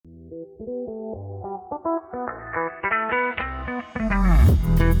The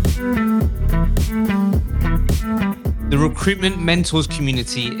Recruitment Mentors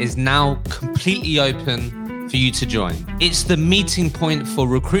community is now completely open for you to join. It's the meeting point for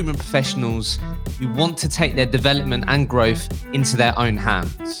recruitment professionals who want to take their development and growth into their own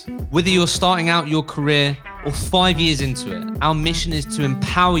hands. Whether you're starting out your career or 5 years into it, our mission is to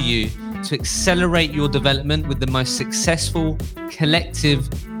empower you to accelerate your development with the most successful, collective,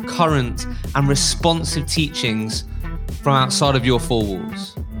 current, and responsive teachings from outside of your four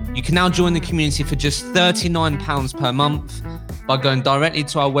walls. You can now join the community for just £39 per month by going directly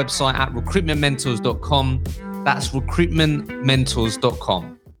to our website at recruitmentmentors.com. That's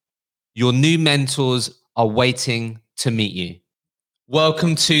recruitmentmentors.com. Your new mentors are waiting to meet you.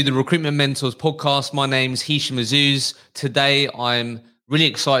 Welcome to the Recruitment Mentors podcast. My name's Hisham Azuz. Today, I'm really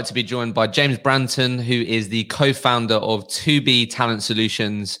excited to be joined by James Branton, who is the co-founder of 2B Talent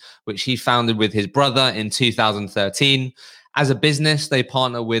Solutions, which he founded with his brother in 2013. As a business, they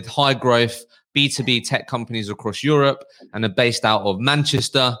partner with high growth B2B tech companies across Europe and are based out of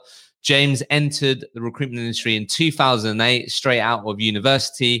Manchester. James entered the recruitment industry in 2008, straight out of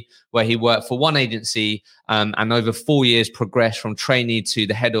university, where he worked for one agency and over 4 years progressed from trainee to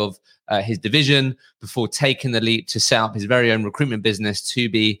the head of his division before taking the leap to set up his very own recruitment business,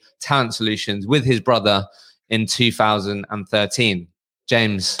 2B Talent Solutions, with his brother in 2013.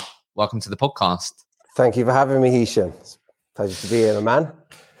 James, welcome to the podcast. Thank you for having me, Hisham. Pleasure to be here, my man.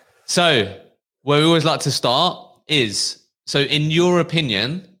 So, where we always like to start is, so in your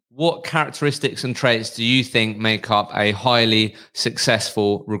opinion, what characteristics and traits do you think make up a highly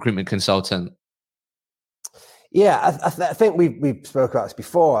successful recruitment consultant? Yeah, I think we've spoken about this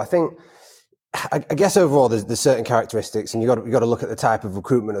before. I guess overall there's certain characteristics, and you got to look at the type of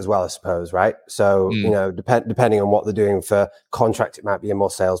recruitment as well, I suppose, right? So depending on what they're doing. For contract, it might be a more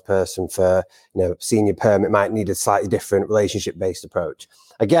salesperson. For senior perm, it might need a slightly different relationship based approach.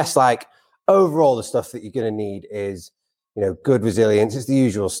 I guess like overall the stuff that you're going to need is good resilience. It's the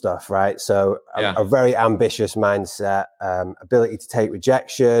usual stuff, right? So a very ambitious mindset, ability to take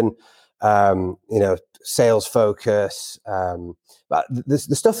rejection, sales focus. But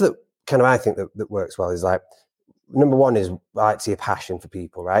the stuff that kind of I think that works well is like, number one is I like to see a passion for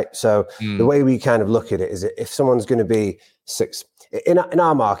people, right? So the way we kind of look at it is that if someone's going to be in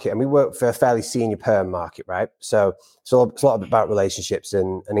our market, and we work for a fairly senior perm market, right? So it's a lot about relationships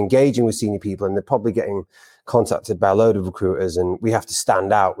and engaging with senior people, and they're probably getting contacted by a load of recruiters, and we have to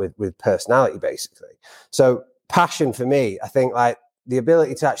stand out with personality, basically. So passion for me, I think like the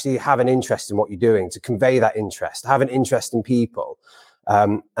ability to actually have an interest in what you're doing, to convey that interest, have an interest in people,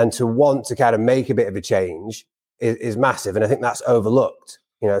 and to want to kind of make a bit of a change is massive. And I think that's overlooked.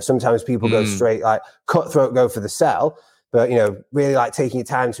 Sometimes people go straight, like cutthroat, go for the sell, but, really like taking your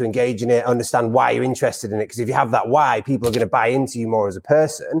time to engage in it, understand why you're interested in it. Because if you have that why, people are going to buy into you more as a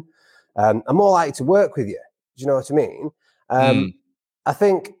person, and more likely to work with you. Do you know what I mean? I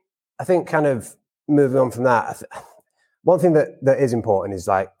think kind of moving on from that, one thing that is important is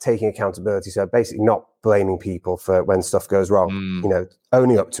like taking accountability. So basically not blaming people for when stuff goes wrong,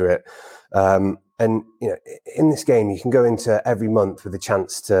 owning up to it. And in this game, you can go into every month with a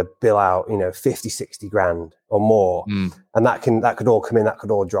chance to bill out, 50, 60 grand or more. And that could all come in, that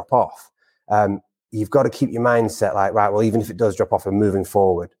could all drop off. You've got to keep your mindset like, right, well, even if it does drop off, I'm moving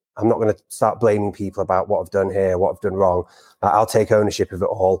forward. I'm not going to start blaming people about what I've done here, what I've done wrong. I'll take ownership of it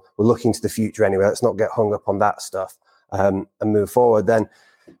all. We're looking to the future anyway. Let's not get hung up on that stuff and move forward. Then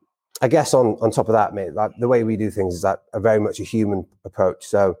I guess on top of that, mate, like the way we do things is like very much a human approach.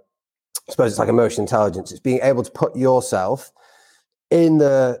 So I suppose it's like emotional intelligence. It's being able to put yourself in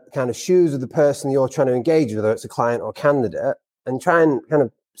the kind of shoes of the person you're trying to engage with, whether it's a client or candidate, and try and kind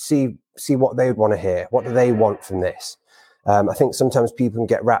of see what they would want to hear. What do they want from this? I think sometimes people can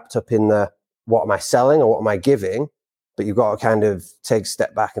get wrapped up in what am I selling or what am I giving? But you've got to kind of take a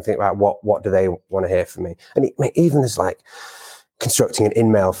step back and think about what do they want to hear from me? And even as like constructing an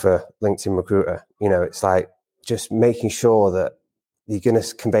in-mail for LinkedIn Recruiter, it's like just making sure that you're going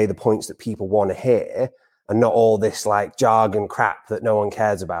to convey the points that people want to hear, and not all this like jargon crap that no one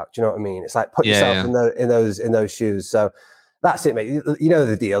cares about. Do you know what I mean? It's like put yourself in those shoes. So that's it, mate. You know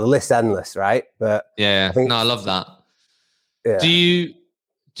the deal. The list's endless, right? But I love that. Yeah. Do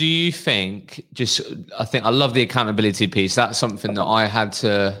you think I love the accountability piece. That's something that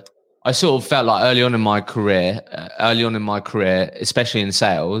I sort of felt like early on in my career, especially in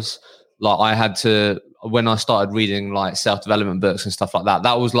sales, like I had to, when I started reading like self-development books and stuff like that,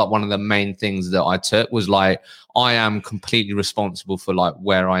 that was like one of the main things that I took was like, I am completely responsible for like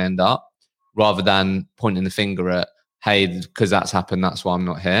where I end up, rather than pointing the finger at hey, because that's happened, that's why I'm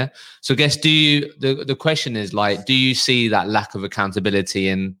not here. So I guess the question is like, do you see that lack of accountability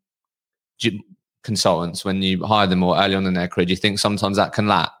in consultants when you hire them or early on in their career? Do you think sometimes that can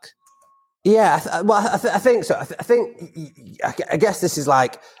lack? Yeah, I think so. I guess this is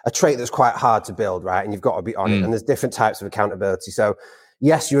like a trait that's quite hard to build, right? And you've got to be on it. And there's different types of accountability. So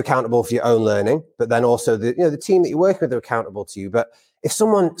yes, you're accountable for your own learning, but then also the team that you're working with are accountable to you. But if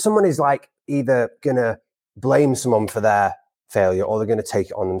someone is like either gonna blame someone for their failure or they're gonna take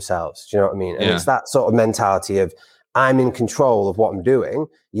it on themselves, do you know what I mean? And it's that sort of mentality of I'm in control of what I'm doing.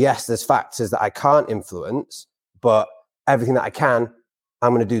 Yes, there's factors that I can't influence, but everything that I can,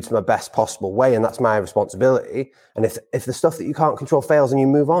 I'm going to do to my best possible way, and that's my responsibility. And if the stuff that you can't control fails and you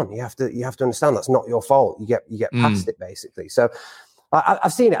move on, you have to understand that's not your fault. You get past it basically. So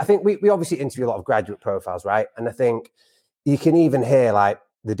I've seen it. I think we obviously interview a lot of graduate profiles, right? And I think you can even hear like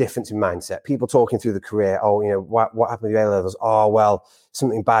the difference in mindset. People talking through the career. Oh, what happened with A levels? Oh, well,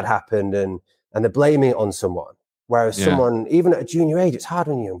 something bad happened, and they're blaming it on someone. Whereas someone, even at a junior age, it's hard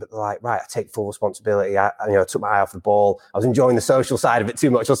when you're young, but they're like, right, I take full responsibility. I took my eye off the ball. I was enjoying the social side of it too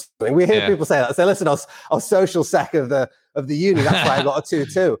much or something. We hear people say that. Say, listen, I was social sec of the uni. That's why I got a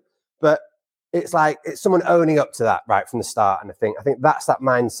 2-2. But it's like, it's someone owning up to that right from the start. And I think that's that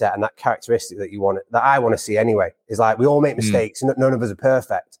mindset and that characteristic that I want to see anyway, is like, we all make mistakes and none of us are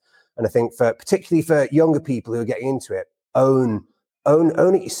perfect. And I think particularly for younger people who are getting into it, own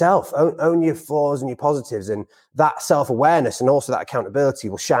it yourself, own your flaws and your positives, and that self-awareness and also that accountability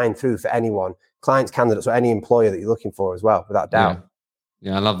will shine through for anyone, clients, candidates, or any employer that you're looking for as well, without doubt.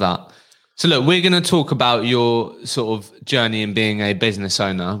 Yeah, I love that. So look, we're going to talk about your sort of journey in being a business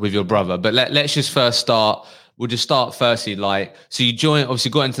owner with your brother, but let's just first start. We'll just start firstly, so you obviously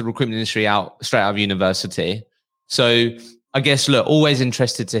got into the recruitment industry straight out of university. So I guess, look, always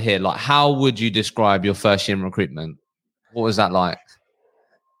interested to hear, how would you describe your first year in recruitment? What was that like?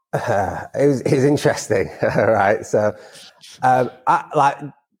 It was interesting, right? So, I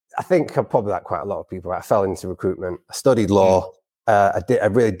think I'm probably like quite a lot of people. Right? I fell into recruitment. I studied law. I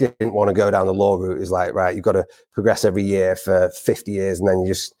really didn't want to go down the law route. It's like, right, you've got to progress every year for 50 years, and then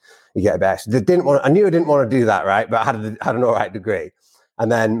you get a bit. I knew I didn't want to do that, right? But I had an all right degree.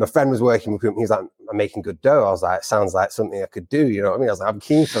 And then my friend was working recruitment. He was like, I'm making good dough. I was like, it sounds like something I could do. You know what I mean? I was like, I'm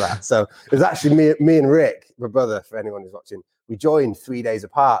keen for that. So it was actually me and Rick, my brother, for anyone who's watching, we joined 3 days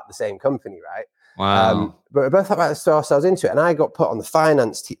apart, the same company, right? Wow. But we both had about the start ourselves into it. And I got put on the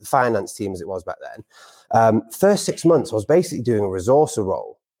finance team as it was back then. First 6 months, I was basically doing a resourcer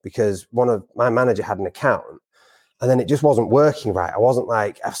role because my manager had an account. And then it just wasn't working right. I wasn't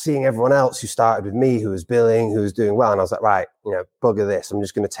like, I was seeing everyone else who started with me, who was billing, who was doing well. And I was like, right, bugger this. I'm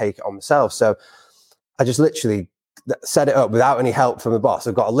just going to take it on myself. So I just literally set it up without any help from the boss.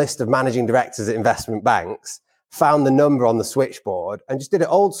 I've got a list of managing directors at investment banks, found the number on the switchboard and just did it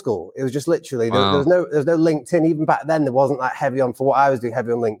old school. It was just literally, there was no LinkedIn. Even back then, there wasn't like heavy on, for what I was doing,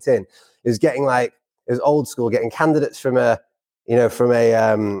 heavy on LinkedIn. It was getting it was old school, getting candidates from a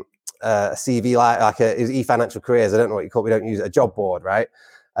CV it was eFinancial Careers. I don't know what you call it. We don't use it, a job board, right?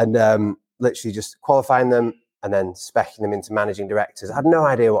 And literally just qualifying them and then specing them into managing directors. I had no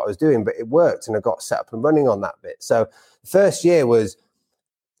idea what I was doing, but it worked, and I got set up and running on that bit. So the first year was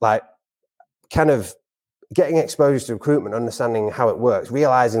like kind of getting exposure to recruitment, understanding how it works,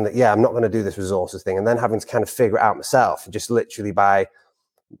 realizing that I'm not going to do this resources thing, and then having to kind of figure it out myself, just literally by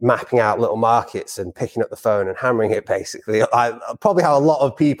mapping out little markets and picking up the phone and hammering it, basically. Probably how a lot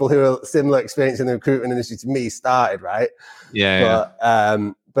of people who are similar experience in the recruitment industry to me started, right?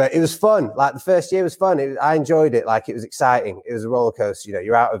 But it was fun. Like, the first year was fun. I enjoyed it. Like, it was exciting. It was a roller coaster.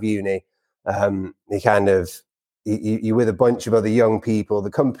 You're out of uni. You're with a bunch of other young people. The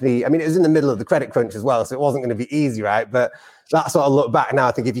company, I mean, it was in the middle of the credit crunch as well, so it wasn't going to be easy, right? But that's what I look back now.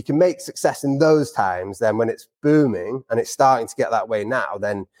 I think if you can make success in those times, then when it's booming and it's starting to get that way now,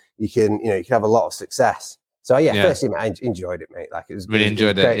 then you can have a lot of success. So first year, I enjoyed it, mate. Like, it was really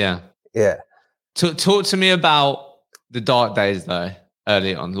enjoyed it. Yeah. Talk to me about the dark days though.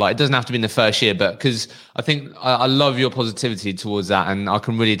 Early on, like, it doesn't have to be in the first year, but because I think I love your positivity towards that, and I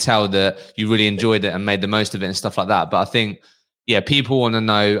can really tell that you really enjoyed it and made the most of it and stuff like that. But I think, people want to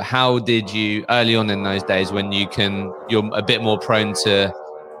know, how did you early on in those days when you're a bit more prone to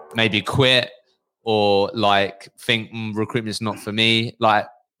maybe quit or like think recruitment's not for me? Like,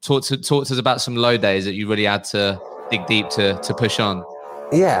 talk to us about some low days that you really had to dig deep to push on.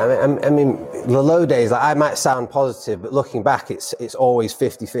 Yeah, I mean, the low days, like, I might sound positive, but looking back, it's always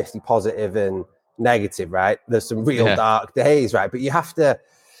 50-50 positive and negative, right? There's some real dark days, right? But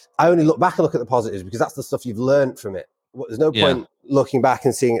I only look back and look at the positives because that's the stuff you've learned from it. there's no point looking back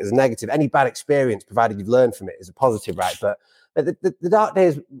and seeing it as negative. Any bad experience, provided you've learned from it, is a positive, right? But the dark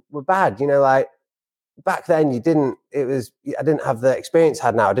days were bad, like back then I didn't have the experience I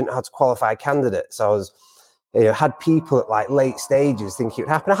had now. I didn't know how to qualify candidates. So I was, had people at like late stages thinking it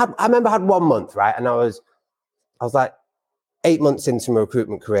would happen. I remember I had 1 month, right? And I was like 8 months into my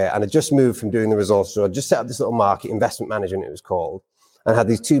recruitment career, and I just moved from doing the resources. So I just set up this little market, investment management it was called, and had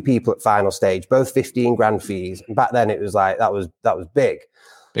these 2 people at final stage, both 15 grand fees. And back then it was like, that was big.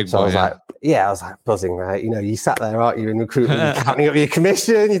 So I was like buzzing, right? You sat there, aren't you, in recruitment, you're counting up your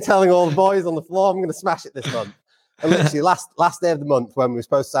commission, you're telling all the boys on the floor, I'm going to smash it this month. And literally last day of the month when we were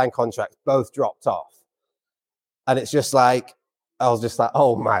supposed to sign contracts, both dropped off. And it's just like, I was just like,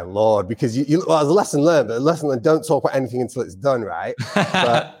 oh my Lord, because well, there's a lesson learned, but a lesson learned, don't talk about anything until it's done, right?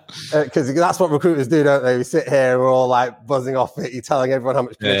 But because that's what recruiters do, don't they? We sit here, we're all like buzzing off it. You're telling everyone how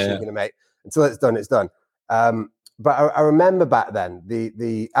much commission you're going to make. Until it's done, it's done. But I remember back then,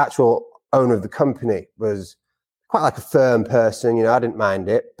 the actual owner of the company was quite like a firm person. I didn't mind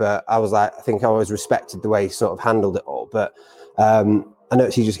it, but I think I always respected the way he sort of handled it all. But I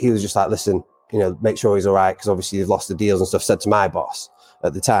noticed he was just like, listen, make sure he's all right, because obviously you've lost the deals and stuff, said to my boss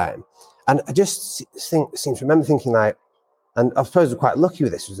at the time. And I just seem to remember thinking like, and I suppose we're quite lucky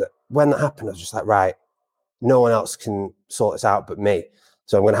with this, was that when that happened, I was just like, right, no one else can sort this out but me.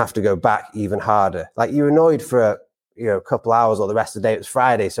 So I'm going to have to go back even harder. Like, you're annoyed for a couple hours, or the rest of the day. It was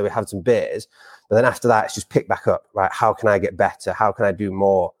Friday, so we had some beers. But then after that, it's just pick back up, right? How can I get better? How can I do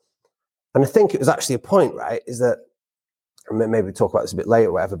more? And I think it was actually a point, right, is that, maybe we'll talk about this a bit later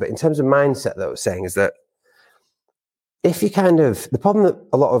or whatever, but in terms of mindset that I was saying, is that if you the problem that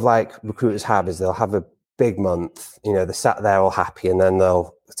a lot of like recruiters have is they'll have a big month, they're sat there all happy, and then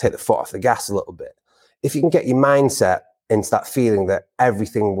they'll take the foot off the gas a little bit. If you can get your mindset into that feeling that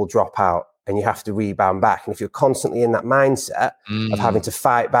everything will drop out and you have to rebound back, and if you're constantly in that mindset of having to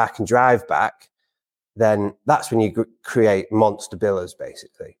fight back and drive back, then that's when you create monster billers,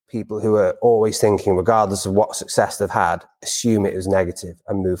 basically. People who are always thinking, regardless of what success they've had, assume it was negative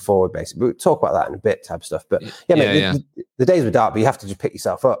and move forward, basically. But we'll talk about that in a bit, type of stuff. But the days were dark, but you have to just pick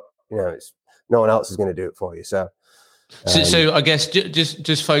yourself up. It's no one else is going to do it for you. So I guess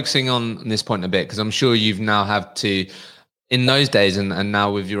just focusing on this point a bit, because I'm sure you've now had to, in those days and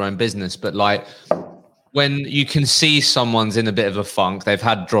now with your own business, but like, when you can see someone's in a bit of a funk, they've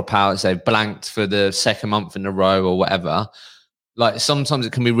had dropouts, they've blanked for the second month in a row or whatever, like sometimes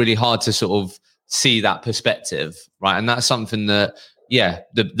it can be really hard to sort of see that perspective, right? And that's something that,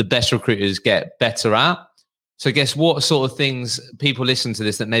 the best recruiters get better at. So I guess what sort of things people listen to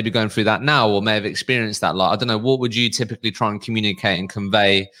this that may be going through that now or may have experienced that, like, I don't know, what would you typically try and communicate and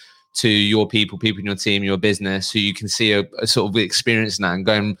convey to your people in your team, your business, who you can see a sort of experience now and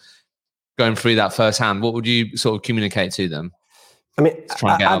going through that firsthand? What would you sort of communicate to them? I mean, to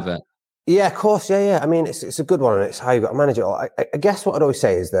try and get out of it. Yeah, of course. Yeah. I mean, it's a good one, and it's how you got to manage it all. I guess what I'd always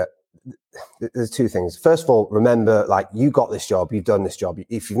say is that there's 2 things. First of all, remember, like, you got this job, you've done this job.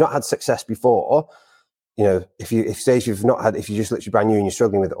 If you've not had success before, if you just literally brand new and you're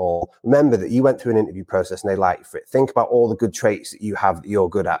struggling with it all, remember that you went through an interview process and they liked you for it. Think about all the good traits that you have that you're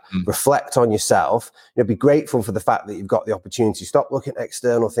good at. Reflect on yourself. Be grateful for the fact that you've got the opportunity. Stop looking at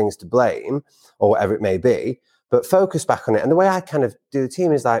external things to blame or whatever it may be, but focus back on it. And the way I kind of do the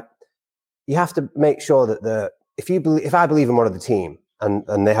team is like, you have to make sure that if I believe in one of the team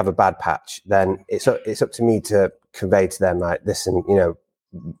and they have a bad patch, then it's up to me to convey to them, like, listen,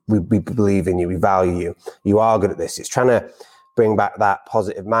 we believe in you, we value you, you are good at this. It's trying to bring back that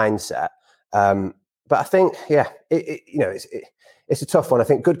positive mindset. But I think, it's a tough one. I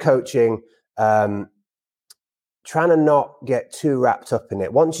think good coaching, trying to not get too wrapped up in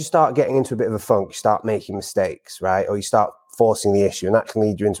it. Once you start getting into a bit of a funk, you start making mistakes, right? Or you start forcing the issue, and that can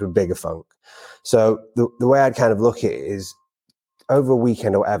lead you into a bigger funk. So the way I'd kind of look at it is, over a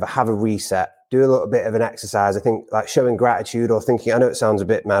weekend or whatever, have a reset, do a little bit of an exercise. I think, like, showing gratitude or thinking, I know it sounds a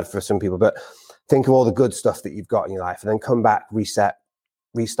bit mad for some people, but think of all the good stuff that you've got in your life, and then come back, reset,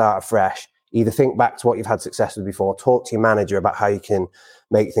 restart afresh. Either think back to what you've had success with before, talk to your manager about how you can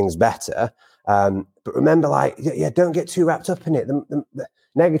make things better. But remember, like, don't get too wrapped up in it. The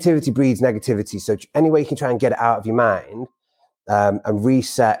negativity breeds negativity. So any way you can try and get it out of your mind, and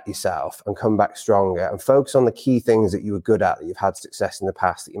reset yourself and come back stronger, and focus on the key things that you were good at, that you've had success in the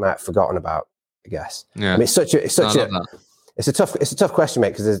past that you might have forgotten about, I guess. Yeah. I mean, it's a tough question, mate,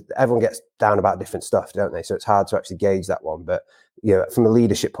 because everyone gets down about different stuff, don't they? So it's hard to actually gauge that one. But from a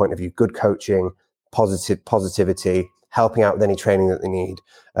leadership point of view, good coaching, positivity, helping out with any training that they need,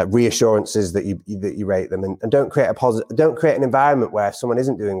 reassurances that you rate them, and don't create an environment where if someone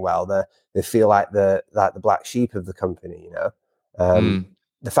isn't doing well, they feel like the black sheep of the company. The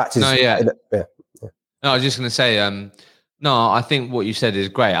fact is, no, yeah. yeah. No, I was just going to say, no, I think what you said is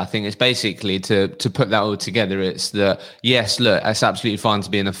great. I think it's basically to put that all together. It's that, yes, look, it's absolutely fine to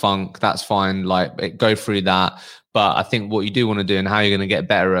be in a funk. That's fine. Like, go through that. But I think what you do want to do and how you're going to get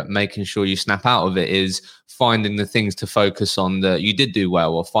better at making sure you snap out of it is finding the things to focus on that you did do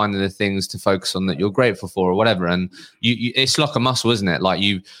well, or finding the things to focus on that you're grateful for, or whatever. And it's like a muscle, isn't it? Like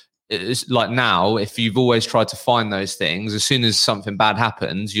it's like now, if you've always tried to find those things, as soon as something bad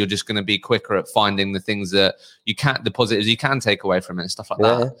happens, you're just going to be quicker at finding the things that you can't, the positives you can take away from it and stuff like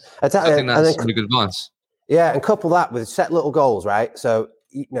that. Yeah. Exactly. I think that's really good advice. Yeah, and couple that with set little goals, right? So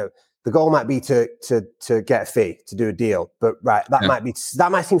the goal might be to get a fee, to do a deal, but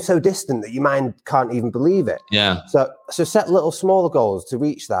that might seem so distant that your mind can't even believe it. Yeah. So set little smaller goals to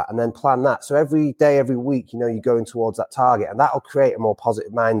reach that, and then plan that. So every day, every week, you're going towards that target, and that'll create a more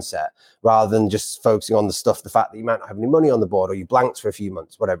positive mindset rather than just focusing on the fact that you might not have any money on the board, or you blanked for a few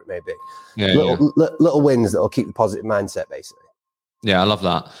months, whatever it may be. Little wins that'll keep the positive mindset, basically. Yeah, I love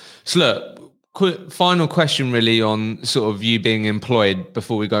that. So look, quick final question really on sort of you being employed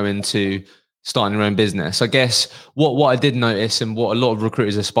before we go into starting your own business. I guess what I did notice, and what a lot of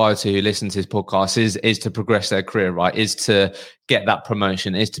recruiters aspire to who listen to this podcast, is to progress their career, right? Is to get that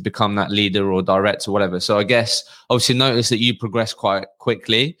promotion, is to become that leader or director or whatever. So I guess obviously notice that you progress quite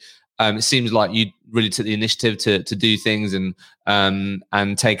quickly. It seems like you really took the initiative to do things and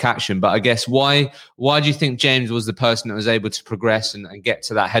take action. But I guess why do you think James was the person that was able to progress and get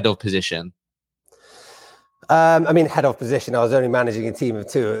to that head of position? I mean, head of position, I was only managing a team of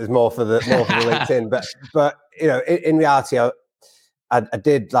 2. It was more for the LinkedIn. But in reality, I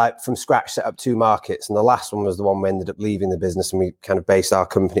did from scratch set up 2 markets, and the last one was the one we ended up leaving the business, and we kind of based our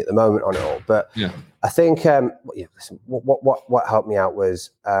company at the moment on it all. But yeah. I think listen, what helped me out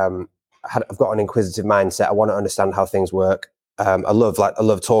was I've got an inquisitive mindset. I want to understand how things work. I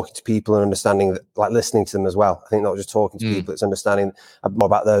love talking to people and understanding, listening to them as well. I think not just talking to people, it's understanding more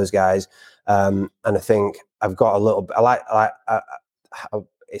about those guys. And I think I've got a little bit,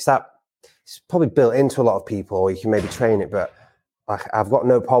 it's probably built into a lot of people, or you can maybe train it, but I've got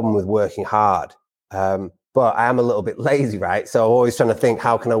no problem with working hard. But I am a little bit lazy, right? So I'm always trying to think,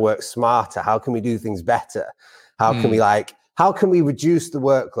 how can I work smarter? How can we do things better? How can we reduce the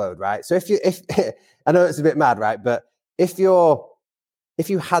workload, right? So if I know it's a bit mad, right? But if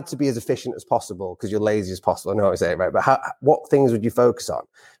you had to be as efficient as possible because you're lazy as possible, I know what I'm saying, right? But what things would you focus on,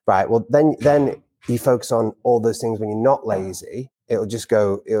 right? Well, then you focus on all those things when you're not lazy. It'll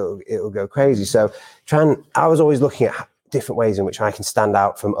go crazy. So I was always looking at different ways in which I can stand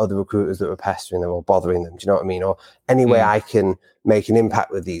out from other recruiters that were pestering them or bothering them. Do you know what I mean? Or any way I can make an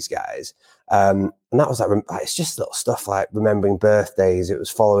impact with these guys. And that was it's just little stuff like remembering birthdays. It was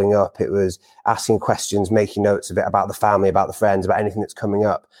following up. It was asking questions, making notes of it, about the family, about the friends, about anything that's coming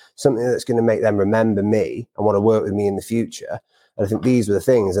up, something that's going to make them remember me and want to work with me in the future. And I think these were the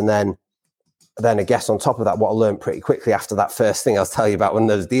things. And then I guess on top of that, what I learned pretty quickly after that first thing I was telling you about when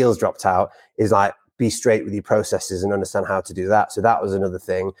those deals dropped out is be straight with your processes and understand how to do that. So that was another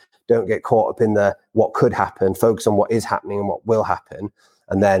thing. Don't get caught up in what could happen. Focus on what is happening and what will happen.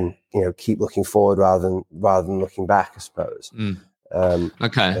 And then, keep looking forward rather than looking back, I suppose.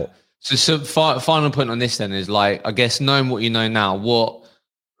 Okay. So final point on this then is I guess knowing what you know now,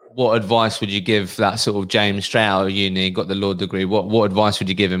 what advice would you give that sort of James straight out of uni, got the law degree? What advice would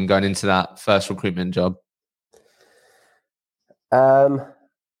you give him going into that first recruitment job?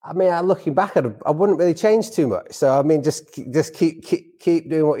 I mean, looking back, I wouldn't really change too much. So I mean, just keep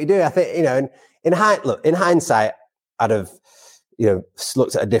doing what you do. I think in hindsight, I'd have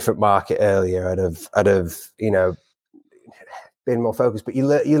looked at a different market earlier. I'd have been more focused. But you're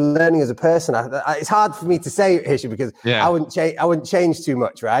learning as a person. It's hard for me to say, Hishu, because I wouldn't change too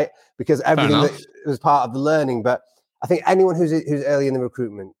much, right? Because everything that was part of the learning. But I think anyone who's early in the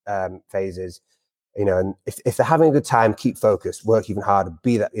recruitment phases, and if they're having a good time, keep focused, work even harder,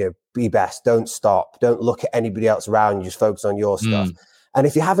 be best, don't stop, don't look at anybody else around you, just focus on your stuff. And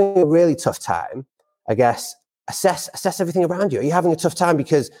if you're having a really tough time, I guess assess everything around you. Are you having a tough time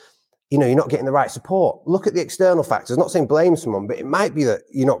because you're not getting the right support? Look at the external factors. Not saying blame someone, but it might be that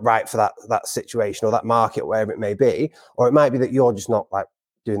you're not right for that situation or that market, wherever it may be, or it might be that you're just not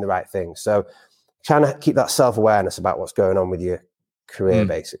doing the right thing. So trying to keep that self-awareness about what's going on with your career,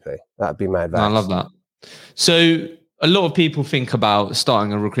 basically. That'd be my advice. I love that. So a lot of people think about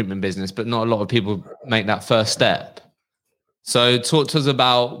starting a recruitment business, but not a lot of people make that first step. So talk to us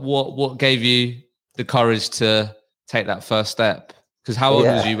about what gave you the courage to take that first step? Because how old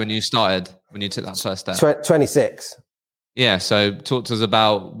was you when you started, when you took that first step? 26. Yeah. So talk to us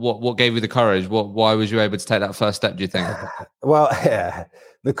about what gave you the courage. Why was you able to take that first step, do you think? Well, yeah,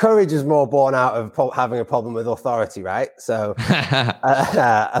 the courage is more born out of having a problem with authority, right? So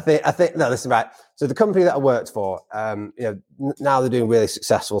I think, no, listen, right. So the company that I worked for, now they're doing really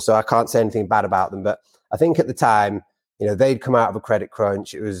successful. So I can't say anything bad about them, but I think at the time, they'd come out of a credit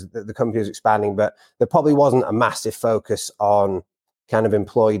crunch. It was the company was expanding, but there probably wasn't a massive focus on kind of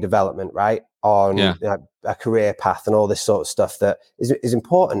employee development, right? On a career path and all this sort of stuff that is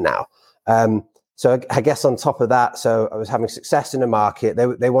important now. So I guess on top of that, so I was having success in the market.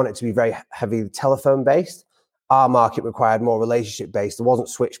 They want it to be very heavily telephone based. Our market required more relationship based. There wasn't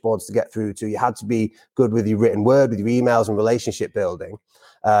switchboards to get through to. You had to be good with your written word, with your emails and relationship building.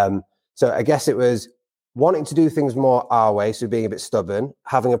 So I guess it was wanting to do things more our way, so being a bit stubborn,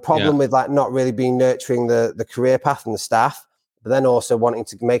 having a problem with like not really being nurturing the career path and the staff, but then also wanting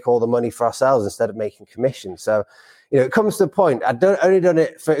to make all the money for ourselves instead of making commission. So, it comes to the point,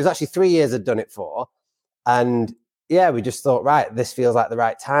 it was actually 3 years I'd done it for. And we just thought, right, this feels like the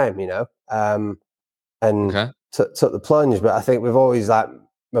right time, and took the plunge. But I think we've always, like,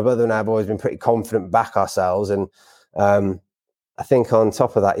 my brother and I have always been pretty confident back ourselves. And I think on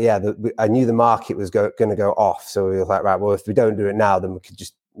top of that, I knew the market was going to go off. So we were like, right, well, if we don't do it now, then we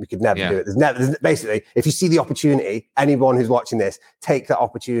could never do it. There's basically, if you see the opportunity, anyone who's watching this, take that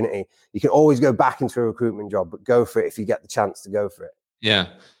opportunity. You can always go back into a recruitment job, but go for it if you get the chance to go for it. Yeah.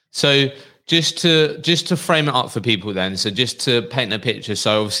 So just to frame it up for people then, so just to paint a picture.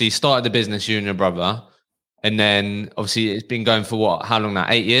 So obviously you started the business, you and your brother, and then obviously it's been going for what? How long now?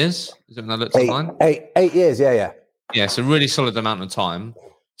 8 years? Is it when that looks fine? 8 years, yeah. Yeah, so really solid amount of time.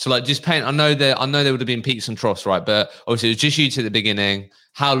 So like just paint, I know there would have been peaks and troughs, right? But obviously it was just you two at the beginning.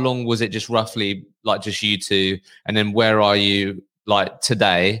 How long was it just roughly like just you two? And then where are you like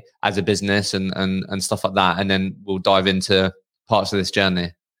today as a business and stuff like that? And then we'll dive into parts of this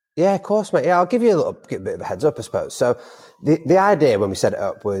journey. Yeah, of course, mate. Yeah, I'll give you a bit of a heads up, I suppose. So the idea when we set it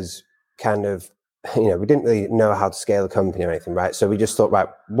up was kind of, we didn't really know how to scale a company or anything, right? So we just thought, right,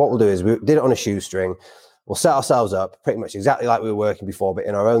 what we'll do is we did it on a shoestring. We'll set ourselves up pretty much exactly like we were working before, but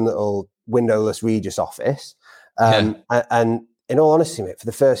in our own little windowless Regis office. And in all honesty, mate, for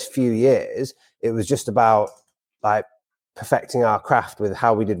the first few years, it was just about like perfecting our craft with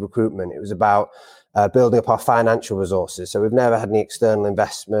how we did recruitment. It was about building up our financial resources. So we've never had any external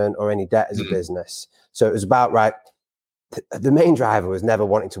investment or any debt as a business. So it was about, right, the main driver was never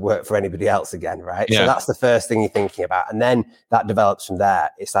wanting to work for anybody else again, right? So that's the first thing you're thinking about. And then that develops from there.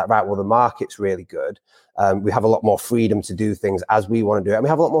 It's like, right, well, the market's really good. We have a lot more freedom to do things as we want to do it. And we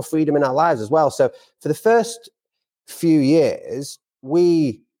have a lot more freedom in our lives as well. So for the first few years,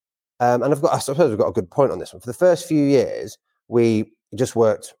 and I suppose we've got a good point on this one. For the first few years, we just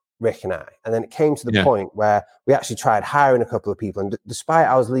worked, Rick and I. And then it came to the point where we actually tried hiring a couple of people. And despite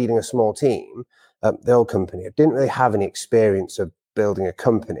I was leading a small team, the old company, I didn't really have any experience of building a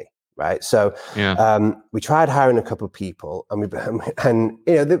company, right? So we tried hiring a couple of people, and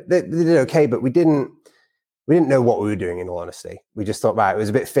they did okay, but we didn't know what we were doing, in all honesty. We just thought, right, it was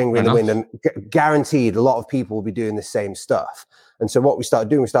a bit finger in the wind, and guaranteed a lot of people will be doing the same stuff. And so what we started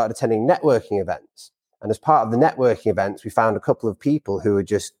doing, we started attending networking events. And as part of the networking events, we found a couple of people who are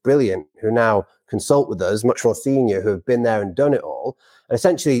just brilliant, who now consult with us, much more senior, who have been there and done it all. And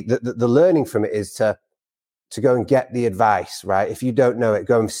essentially, the learning from it is to go and get the advice, right? If you don't know it,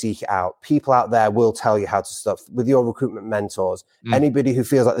 go and seek it out. People out there will tell you how to stuff with your recruitment mentors. Anybody who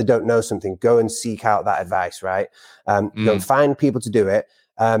feels like they don't know something, go and seek out that advice, right? Go and find people to do it.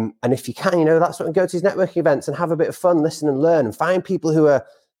 And if you can, that's what, go to these networking events and have a bit of fun, listen and learn, and find people who are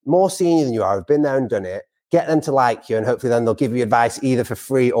more senior than you are, have been there and done it. Get them to like you, and hopefully then they'll give you advice either for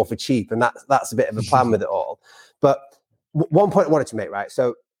free or for cheap. And that's a bit of a plan with it all. But one point I wanted to make, right?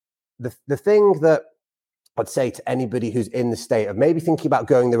 So the thing that I'd say to anybody who's in the state of maybe thinking about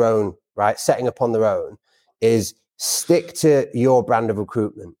going their own, right, setting up on their own, is stick to your brand of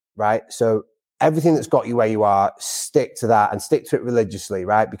recruitment, right? So everything that's got you where you are, stick to that and stick to it religiously,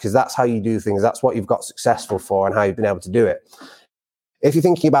 right? Because that's how you do things. That's what you've got successful for and how you've been able to do it. If you're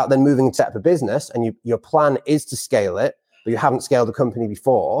thinking about then moving to set up a business and your plan is to scale it, but you haven't scaled a company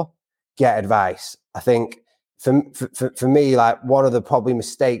before, get advice. I think for me, like one of the probably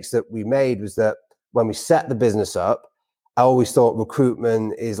mistakes that we made was that when we set the business up, I always thought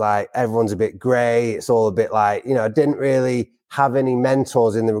recruitment is like, everyone's a bit gray. It's all a bit like, I didn't really have any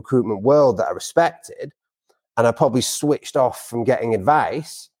mentors in the recruitment world that I respected. And I probably switched off from getting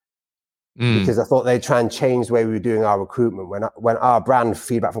advice because I thought they'd try and change the way we were doing our recruitment. When our brand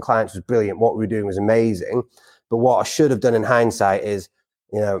feedback from clients was brilliant, what we were doing was amazing. But what I should have done in hindsight is,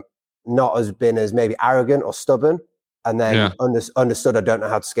 not as been as maybe arrogant or stubborn, and then understood I don't know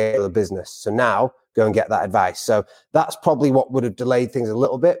how to scale a business. So now go and get that advice. So that's probably what would have delayed things a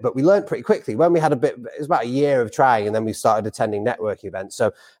little bit, but we learned pretty quickly when we had it was about a year of trying, and then we started attending networking events.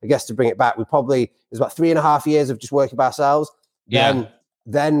 So I guess to bring it back, it was about 3.5 years of just working by ourselves.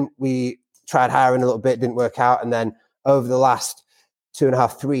 Then we tried hiring a little bit, didn't work out. And then over the last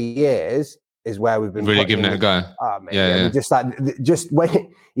 2.5, 3 years is where we've been really giving it a go. Oh, man, we just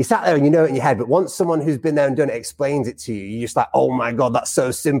when you sat there and you know it in your head, but once someone who's been there and done it explains it to you, you're just like, oh my God, that's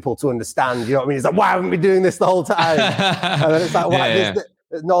so simple to understand. You know what I mean? It's like, why haven't we been doing this the whole time? And then it's like,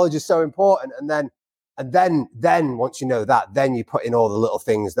 this knowledge is so important. And then once you know that, then you put in all the little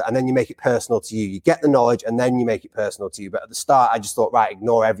things and then you make it personal to you. You get the knowledge and then you make it personal to you. But at the start, I just thought, right,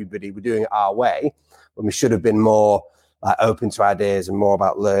 ignore everybody. We're doing it our way. When we should have been more open to ideas and more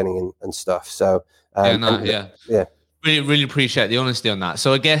about learning and stuff. So really, really appreciate the honesty on that.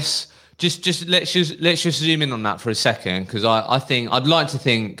 So I guess just let's just zoom in on that for a second, because I think I'd like to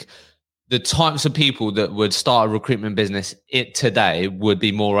think the types of people that would start a recruitment business today would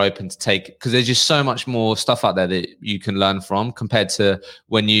be more open to take, because there's just so much more stuff out there that you can learn from compared to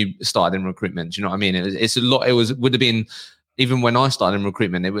when you started in recruitment. Do you know what I mean? It's a lot. Would have been, even when I started in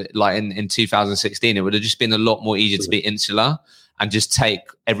recruitment, it was like in 2016, it would have just been a lot more easier to be insular and just take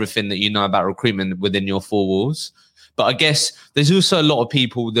everything that you know about recruitment within your four walls. But I guess there's also a lot of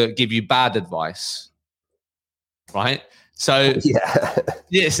people that give you bad advice, right? So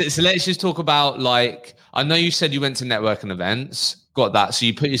so let's just talk about, like, I know you said you went to networking events, got that. So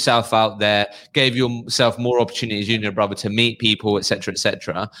you put yourself out there, gave yourself more opportunities, you and your brother, to meet people, et cetera, et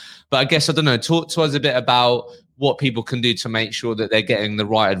cetera. But I guess, I don't know, talk to us a bit about what people can do to make sure that they're getting the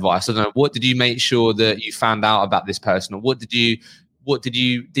right advice. I don't know, what did you make sure that you found out about this person? Or did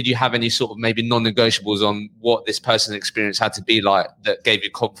you have any sort of maybe non-negotiables on what this person's experience had to be like that gave you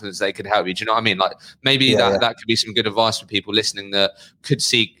confidence they could help you? Do you know what I mean? Like maybe that could be some good advice for people listening that could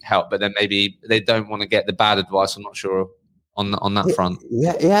seek help, but then maybe they don't want to get the bad advice. I'm not sure on that front.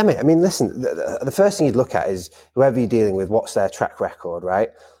 Yeah, mate. I mean, listen, the first thing you'd look at is whoever you're dealing with, what's their track record, right?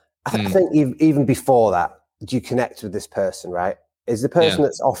 I think even before that, do you connect with this person, right? Is the person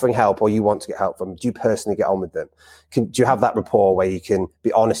that's offering help or you want to get help from, do you personally get on with them? Do you have that rapport where you can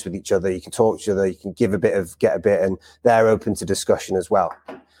be honest with each other, you can talk to each other, you can give a bit, get a bit, and they're open to discussion as well?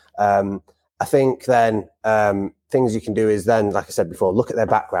 I think then things you can do is then, like I said before, look at their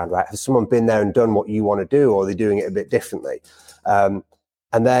background, right? Has someone been there and done what you want to do, or are they doing it a bit differently? And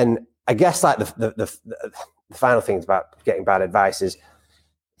then I guess like the final things about getting bad advice is,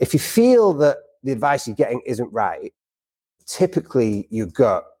 if you feel that the advice you're getting isn't right, typically your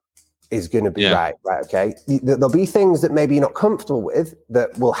gut is going to be right, okay? There'll be things that maybe you're not comfortable with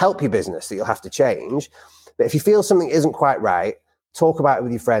that will help your business that you'll have to change. But if you feel something isn't quite right, talk about it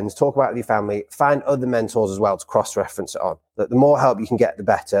with your friends, talk about it with your family, find other mentors as well to cross-reference it on. The more help you can get, the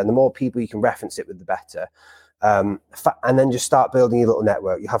better. And the more people you can reference it with, the better. And then just start building your little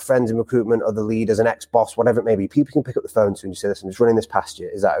network. You have friends in recruitment, other leaders, an ex-boss, whatever it may be. People can pick up the phone to and just say, listen, I'm just running this past you.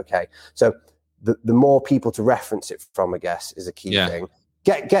 Is that okay? So the more people to reference it from, I guess, is a key thing.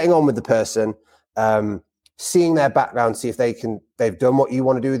 Getting on with the person, seeing their background, see if they've done what you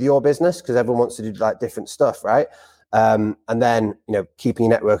want to do with your business, because everyone wants to do like different stuff, right? And then, keeping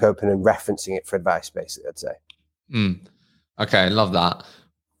your network open and referencing it for advice, basically, I'd say. Okay, love that.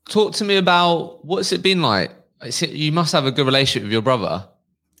 Talk to me about, what's it been like? You must have a good relationship with your brother.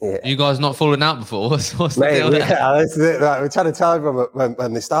 Yeah. You guys not falling out before? What's the deal there? That's it. Like, we're trying to tell everyone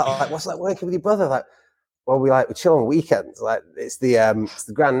when they start, like, what's it like working with your brother? Like, well, we chill on weekends. Like, it's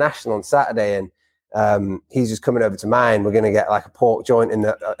the Grand National on Saturday, and he's just coming over to mine. We're going to get like a pork joint in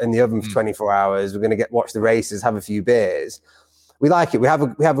the oven for 24 hours. We're going to watch the races, have a few beers. We like it. We have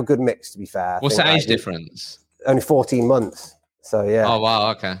a good mix, to be fair. What's the age difference? Only 14 months. So yeah. Oh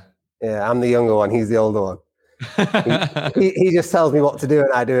wow. Okay. Yeah, I'm the younger one. He's the older one. he just tells me what to do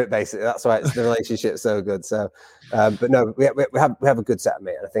and I do it, basically. That's why the relationship's so good. So, but no, we have a good set of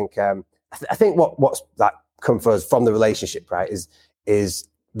mate. And I think what's that come for us from the relationship, right, is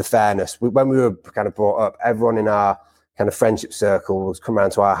the fairness. When we were kind of brought up, everyone in our kind of friendship circle was come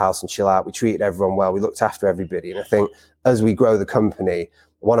around to our house and chill out. We treated everyone well. We looked after everybody. And I think as we grow the company,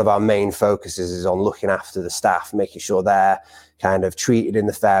 one of our main focuses is on looking after the staff, making sure they're kind of treated in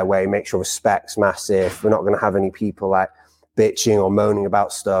the fair way, make sure respect's massive. We're not going to have any people like bitching or moaning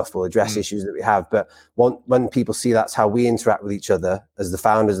about stuff. We'll address issues that we have. But when people see that's how we interact with each other as the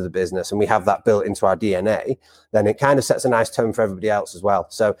founders of the business, and we have that built into our DNA, then it kind of sets a nice tone for everybody else as well.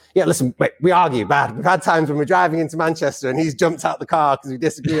 So yeah, listen, wait, we argue bad. We've had times when we're driving into Manchester and he's jumped out the car because we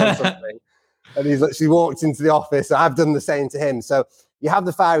disagree on something. And he's literally walked into the office. I've done the same to him. So you have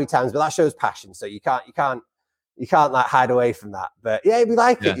the fiery times, but that shows passion. So you can't like hide away from that. But yeah, we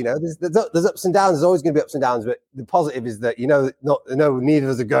like it. You know, there's ups and downs. There's always going to be ups and downs. But the positive is that neither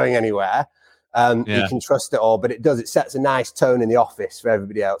of us are going anywhere. You can trust it all. But it sets a nice tone in the office for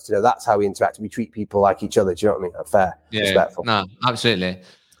everybody else to know that's how we interact. We treat people like each other. Do you know what I mean? Fair, respectful. No, absolutely.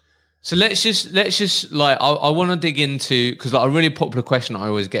 So let's just like I want to dig into, because like a really popular question I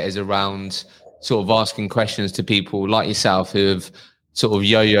always get is around sort of asking questions to people like yourself who have sort of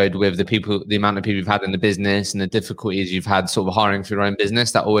yo-yoed with the amount of people you've had in the business and the difficulties you've had sort of hiring for your own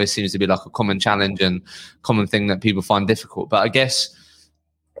business. That always seems to be like a common challenge and common thing that people find difficult. But I guess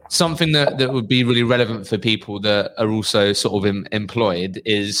something that would be really relevant for people that are also sort of employed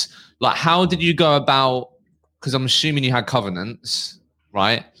is like, how did you go about, because I'm assuming you had covenants,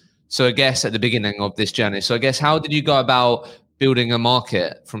 right? So I guess at the beginning of this journey, how did you go about building a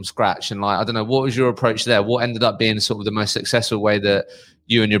market from scratch? And like, I don't know, what was your approach there? What ended up being sort of the most successful way that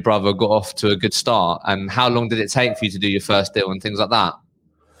you and your brother got off to a good start? And how long did it take for you to do your first deal and things like that?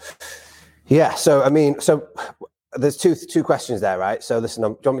 Yeah. So, I mean, there's two questions there, right? So listen, do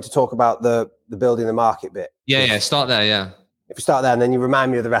you want me to talk about the building the market bit? Yeah. Start there. Yeah. If you start there and then you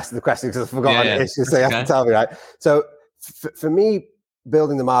remind me of the rest of the questions because I've forgotten it. It's just so you have to tell me, right? So for me,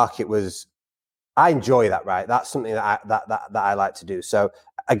 building the market I enjoy that, right? That's something that I like to do. So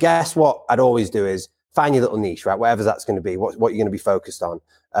I guess what I'd always do is find your little niche, right? Whatever that's going to be, what you're going to be focused on.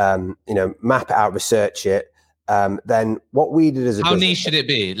 Map it out, research it. Then what we did as a how business, niche should it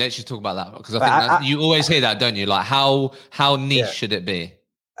be? Let's just talk about that, because I think you always hear that, don't you? Like how niche should it be?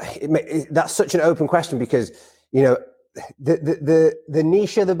 That's such an open question because the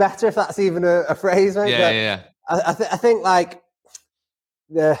niche the better, if that's even a phrase, right? Yeah. I think like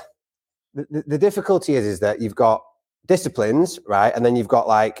the difficulty is that you've got disciplines, right? And then you've got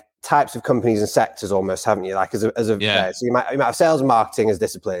like types of companies and sectors almost, haven't you? Like so you might have sales and marketing as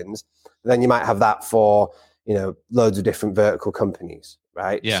disciplines, and then you might have that for, loads of different vertical companies,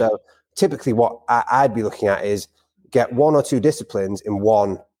 right? Yeah. So typically what I'd be looking at is get one or two disciplines in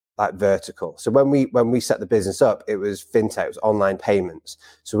one like vertical. So when we set the business up, it was fintech, it was online payments.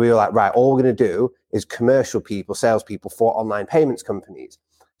 So we were like, right, all we're going to do is commercial people, salespeople for online payments companies.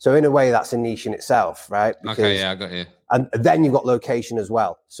 So in a way, that's a niche in itself, right? Okay, I got you. And then you've got location as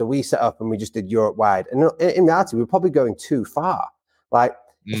well. So we set up and we just did Europe wide. And in reality, we're probably going too far. Like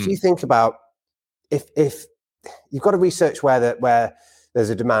if you think about, if you've got to research where there's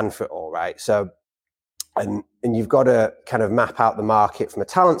a demand for it all, right? So, and you've got to kind of map out the market from a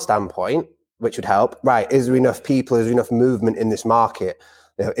talent standpoint, which would help, right? Is there enough people? Is there enough movement in this market?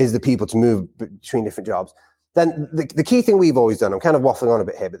 Is the people to move between different jobs? Then the key thing we've always done, I'm kind of waffling on a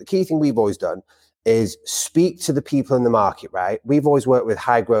bit here, but the key thing we've always done is speak to the people in the market, right? We've always worked with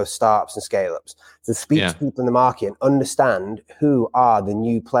high growth startups and scale ups. So speak to people in the market and understand who are the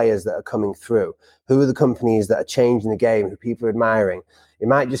new players that are coming through. Who are the companies that are changing the game, who people are admiring? You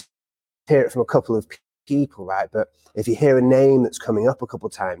might just hear it from a couple of people, right? But if you hear a name that's coming up a couple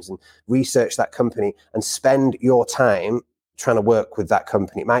of times and research that company and spend your time trying to work with that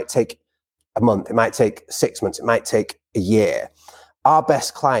company, it might take a month, it might take 6 months, it might take a year. Our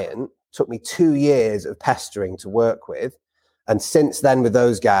best client took me 2 years of pestering to work with. And since then, with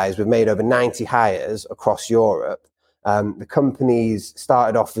those guys, we've made over 90 hires across Europe. The companies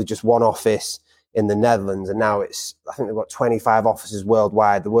started off with just one office in the Netherlands, and now I think they've got 25 offices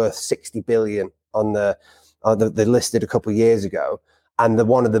worldwide. They're worth 60 billion they listed a couple of years ago. And they're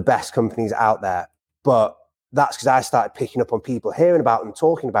one of the best companies out there. But that's because I started picking up on people, hearing about them,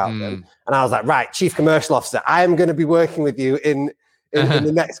 talking about them. And I was like, right, Chief Commercial Officer, I am going to be working with you in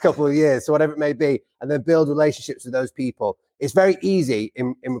the next couple of years, so whatever it may be, and then build relationships with those people. It's very easy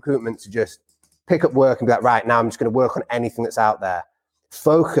in recruitment to just pick up work and be like, right, now I'm just going to work on anything that's out there.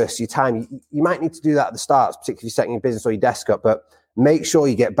 Focus your time. You might need to do that at the start, particularly if you're setting your business or your desk up, but make sure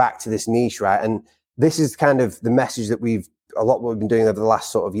you get back to this niche, right? And this is kind of the message that what we've been doing over the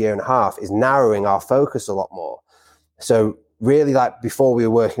last sort of year and a half is narrowing our focus a lot more. So really, like before, we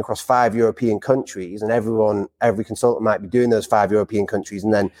were working across 5 European countries, and every consultant might be doing those 5 European countries,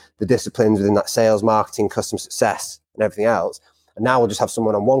 and then the disciplines within that sales, marketing, customer success, and everything else. And now we'll just have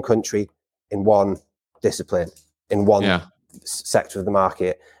someone on one country in one discipline, in one sector of the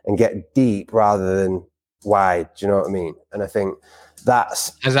market, and get deep rather than wide. Do you know what I mean? And I think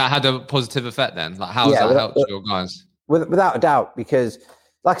has that had a positive effect then? Like how has that helped your guys? Without a doubt, because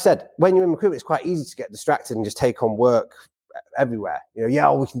like I said, when you're in recruitment, it's quite easy to get distracted and just take on work everywhere. We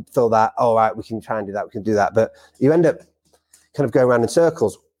can fill that. All right, we can try and do that. We can do that. But you end up kind of going around in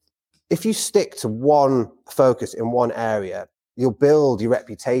circles. If you stick to one focus in one area, you'll build your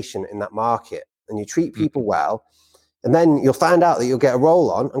reputation in that market, and you treat people well. And then you'll find out that you'll get a role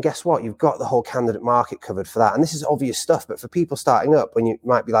on, and guess what? You've got the whole candidate market covered for that. And this is obvious stuff, but for people starting up, when you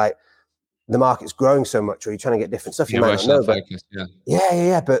might be like, the market's growing so much, or you're trying to get different stuff, you might not know. But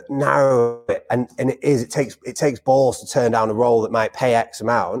but narrow it, and it takes balls to turn down a role that might pay X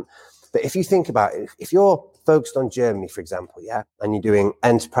amount. But if you think about it, if you're focused on Germany, for example, and you're doing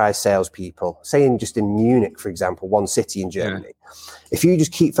enterprise salespeople, say just in Munich, for example, one city in Germany, if you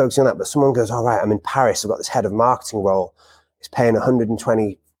just keep focusing on that, but someone goes, all right, I'm in Paris, I've got this head of marketing role, it's paying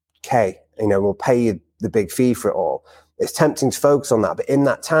 120K, we'll pay you the big fee for it all. It's tempting to focus on that, but in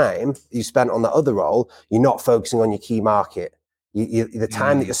that time you spent on that other role, you're not focusing on your key market. The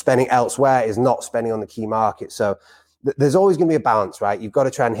time that you're spending elsewhere is not spending on the key market. So there's always going to be a balance, right? You've got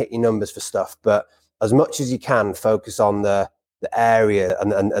to try and hit your numbers for stuff, but as much as you can, focus on the area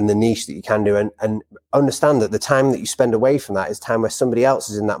and the niche that you can do, and understand that the time that you spend away from that is time where somebody else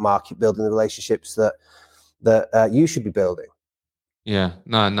is in that market building the relationships that you should be building. Yeah,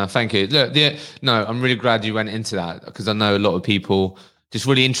 no, thank you. Look, I'm really glad you went into that, because I know a lot of people just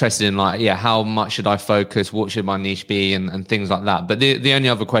really interested in how much should I focus? What should my niche be? And things like that. But the only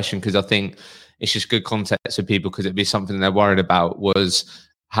other question, because I think it's just good context for people, because it'd be something they're worried about, was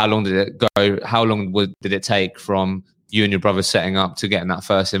how long did it go? How long did it take from you and your brother setting up to getting that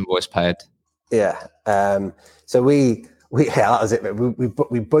first invoice paid? Yeah. So we that was it. We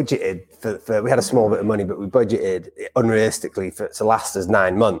budgeted for we had a small bit of money, but we budgeted unrealistically to last us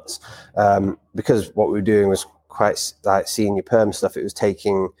 9 months, because what we were doing was quite like senior perm stuff. It was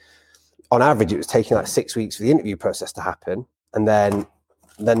taking, on average, like 6 weeks for the interview process to happen, and then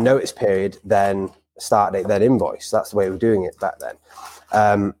notice period, then start date, then invoice. That's the way we were doing it back then.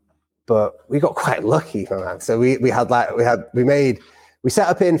 But we got quite lucky, man. So we set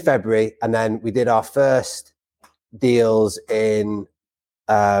up in February, and then we did our first deals in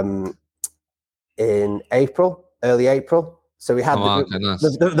April, early April. So we had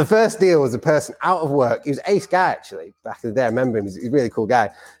the first deal was a person out of work. He was an ace guy, actually, back in the day. I remember him. He's a really cool guy.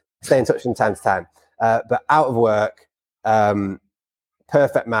 Stay in touch from time to time. But out of work,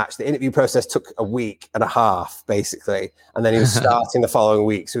 perfect match. The interview process took a week and a half, basically. And then he was starting the following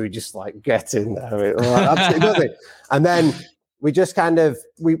week. So we just get in there. Absolutely nothing. And then we just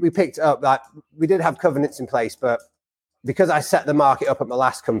we picked up that we did have covenants in place, but because I set the market up at my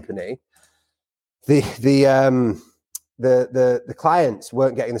last company, the clients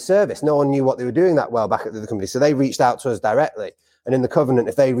weren't getting the service. No one knew what they were doing that well back at the company. So they reached out to us directly. And in the covenant,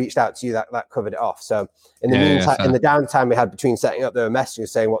 if they reached out to you, that covered it off. So in the meantime, in the downtime we had between setting up, they were messaging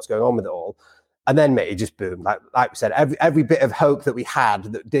us saying what's going on with it all. And then, mate, it just boomed. Like we said, every bit of hope that we had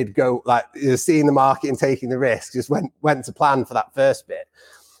that did go, seeing the market and taking the risk, just went to plan for that first bit.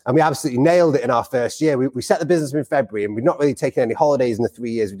 And we absolutely nailed it in our first year. We set the business up in February, and we'd not really taken any holidays in the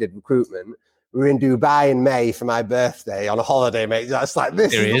 3 years we did recruitment. We were in Dubai in May for my birthday on a holiday, mate. That's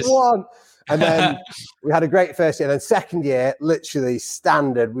this is the one. And then we had a great first year. And then second year, literally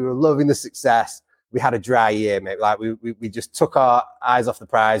standard. We were loving the success. We had a dry year, mate. We just took our eyes off the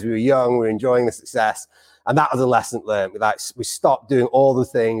prize. We were young. We were enjoying the success. And that was a lesson learned. We stopped doing all the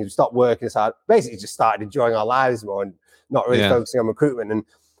things. We stopped working as hard. Basically, just started enjoying our lives more and not really focusing on recruitment. And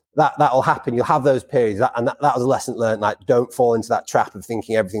that'll happen. You'll have those periods. That was a lesson learned. Don't fall into that trap of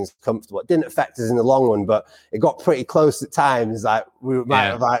thinking everything's comfortable. It didn't affect us in the long run, but it got pretty close at times. We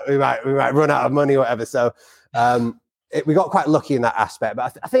might run out of money or whatever. So we got quite lucky in that aspect.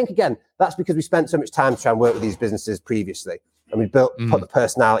 But I think again, that's because we spent so much time to try and work with these businesses previously, and we put the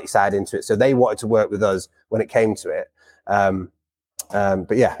personality side into it. So they wanted to work with us when it came to it.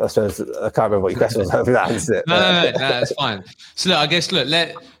 But yeah, I suppose I can't remember what your question was. Hopefully that answers it. No, that's fine. So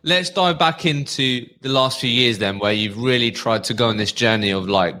let's dive back into the last few years then, where you've really tried to go on this journey of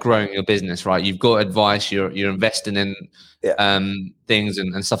growing your business, right? You've got advice, you're investing in things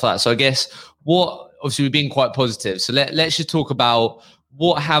and stuff like that. So I guess obviously we've been quite positive. So let's just talk about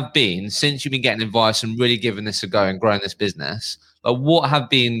what have been, since you've been getting advice and really giving this a go and growing this business, what have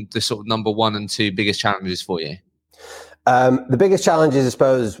been the sort of number 1 and 2 biggest challenges for you? The biggest challenges, I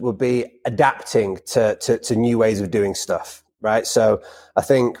suppose, would be adapting to new ways of doing stuff, right? So I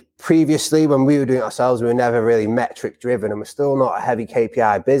think previously when we were doing it ourselves, we were never really metric driven, and we're still not a heavy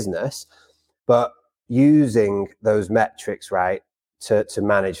KPI business, but using those metrics, right, to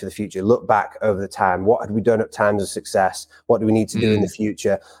manage for the future. Look back over the time. What had we done at times of success? What do we need to do in the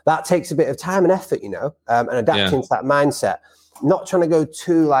future? That takes a bit of time and effort, and adapting to that mindset. Not trying to go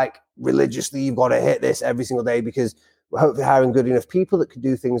too religiously, you've got to hit this every single day, because we're hopefully hiring good enough people that could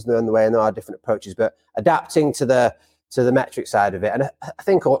do things in their own way, and there are different approaches, but adapting to the to the metric side of it. And I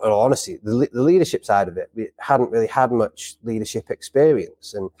think, in all honesty, the leadership side of it, we hadn't really had much leadership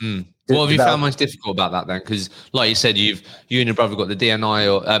experience. And what have you found most difficult about that then? Because, like you said, you and your brother got the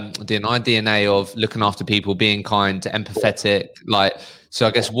DNA of looking after people, being kind, empathetic. Like, so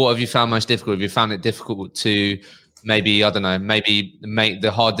I guess what have you found most difficult? Have you found it difficult to maybe, I don't know, maybe make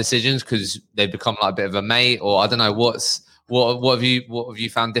the hard decisions because they've become like a bit of a mate, or I don't know, what have you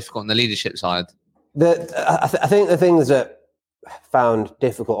found difficult on the leadership side? I think the things that found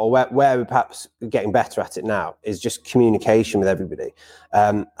difficult, or where we're perhaps getting better at it now, is just communication with everybody.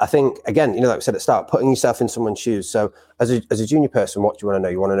 I think, again, like we said at the start, putting yourself in someone's shoes. So as a junior person, what do you want to know?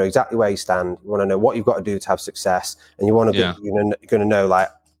 You want to know exactly where you stand. You want to know what you've got to do to have success, and you want to you're going to know, like,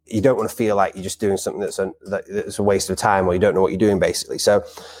 you don't want to feel like you're just doing something that's a waste of time, or you don't know what you're doing, basically. So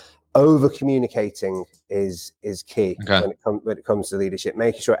over communicating is key when it comes to leadership,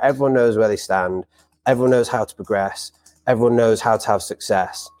 making sure everyone knows where they stand, everyone knows how to progress, everyone knows how to have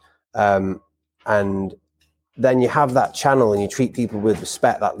success, and then you have that channel and you treat people with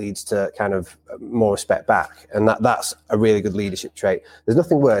respect. That leads to kind of more respect back, and that's a really good leadership trait. There's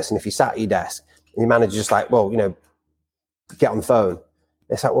nothing worse than if you sat at your desk and your manager's just like, well, get on the phone.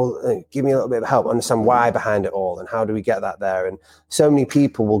 It's like, well, give me a little bit of help, understand why behind it all, and how do we get that there? And so many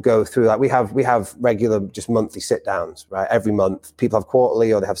people will go through, like we have regular, just monthly sit downs, right? Every month. People have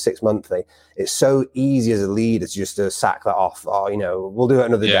quarterly or they have 6 monthly. It's so easy as a leader just to sack that off, or we'll do it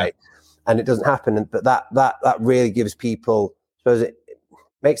another day, and it doesn't happen. But that really gives people, I suppose, it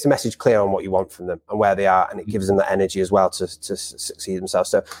makes the message clear on what you want from them and where they are, and it gives them the energy as well to succeed themselves.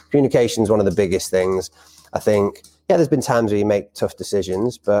 So communication is one of the biggest things, I think. Yeah, there's been times where you make tough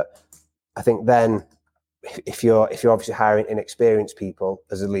decisions, but I think then if you're obviously hiring inexperienced people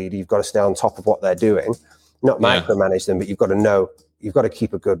as a leader, you've got to stay on top of what they're doing, not micromanage them, but you've got to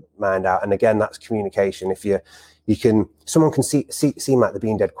keep a good mind out. And again, that's communication. If someone can seem like they're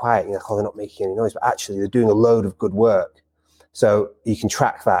being dead quiet, oh, they're not making any noise, but actually they're doing a load of good work. So you can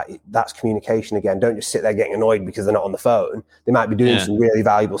track that. That's communication again. Don't just sit there getting annoyed because they're not on the phone. They might be doing some really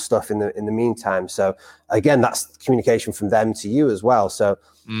valuable stuff in the meantime. So again, that's communication from them to you as well. So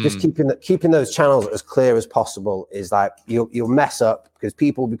just keeping those channels as clear as possible is like, you'll mess up because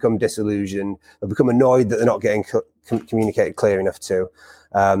people become disillusioned, they'll become annoyed that they're not getting communicated clear enough to.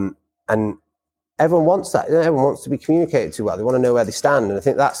 And everyone wants that. Everyone wants to be communicated to well. They want to know where they stand, and I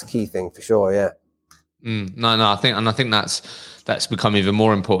think that's the key thing for sure. Yeah. No, I think that's become even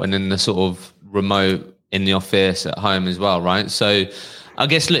more important in the sort of remote, in the office, at home as well, right? So I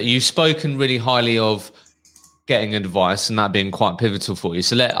guess, look, you've spoken really highly of getting advice and that being quite pivotal for you.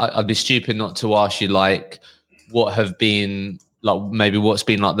 So I'd be stupid not to ask you, like, what have been, like, maybe what's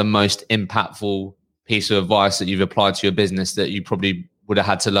been like the most impactful piece of advice that you've applied to your business that you probably would have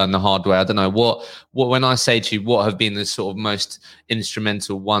had to learn the hard way. I don't know what when I say to you, what have been the sort of most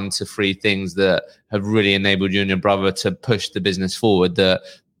instrumental 1 to 3 things that have really enabled you and your brother to push the business forward that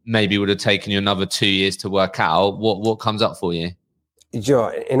maybe would have taken you another 2 years to work out? What comes up for you?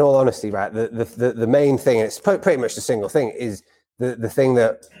 Sure. In all honesty, right, the main thing, it's pretty much the single thing, is the thing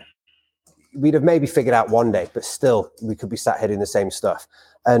that we'd have maybe figured out one day, but still we could be sat here doing the same stuff.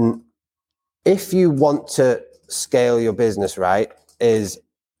 And if you want to scale your business, right, is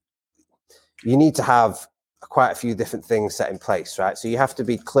you need to have quite a few different things set in place, right? So you have to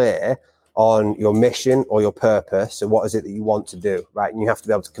be clear on your mission or your purpose. So what is it that you want to do, right? And you have to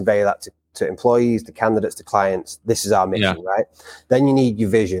be able to convey that to employees, to candidates, to clients. This is our mission, right? Then you need your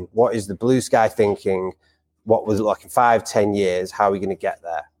vision. What is the blue sky thinking? What was it like in 5-10 years? How are we going to get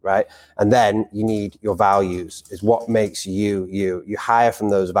there, right? And then you need your values. Is what makes you. You hire from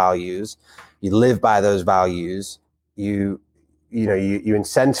those values. You live by those values. You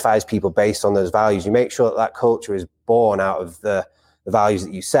incentivize people based on those values. You make sure that culture is born out of the values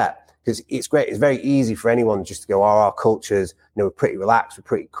that you set. Because it's great. It's very easy for anyone just to go, our cultures, we're pretty relaxed, we're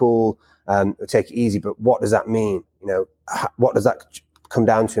pretty cool, we'll take it easy. But what does that mean? What does that come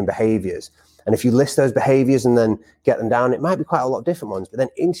down to in behaviors? And if you list those behaviors and then get them down, it might be quite a lot of different ones, but then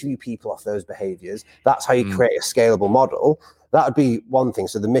interview people off those behaviors. That's how you create a scalable model. That would be one thing.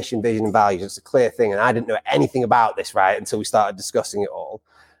 So the mission, vision, and values, it's a clear thing. And I didn't know anything about this, right, until we started discussing it all.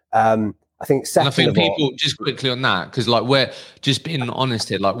 I think people, just quickly on that, because like, we're just being honest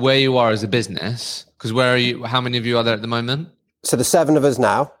here, like where you are as a business, because where are you, how many of you are there at the moment? So there's 7 of us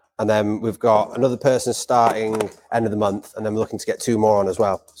now. And then we've got another person starting end of the month, and then we're looking to get 2 more on as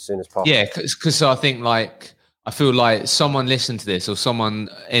well as soon as possible. Yeah, because I think, like, I feel like someone listening to this, or someone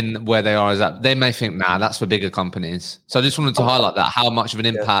in where they are, is that they may think, nah, that's for bigger companies. So I just wanted to highlight that, how much of an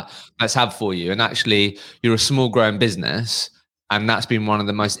impact that's had for you. And actually, you're a small growing business, And that's been one of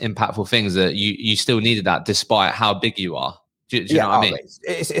the most impactful things, that you still needed that despite how big you are. Do you know what I mean?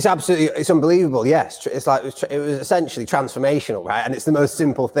 It's absolutely, it's unbelievable. Yes. It's like, it was essentially transformational, right? And it's the most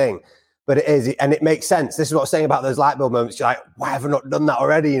simple thing, but it is, and it makes sense. This is what I was saying about those light bulb moments. You're like, why have I not done that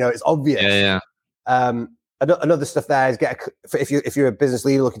already? You know, it's obvious. Another stuff there is if you're a business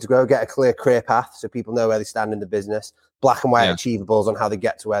leader looking to grow, get a clear career path so people know where they stand in the business, black and white achievables on how they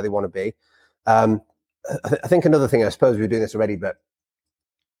get to where they want to be. I think another thing, I suppose we were doing this already, but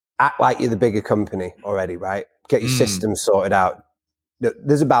act like you're the bigger company already, right? Get your systems sorted out.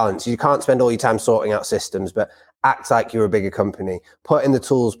 There's a balance. You can't spend all your time sorting out systems, but act like you're a bigger company. Put in the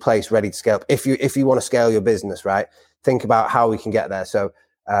tools place ready to scale up. If you want to scale your business, right? Think about how we can get there. So,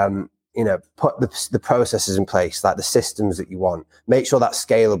 put the processes in place, like the systems that you want. Make sure that's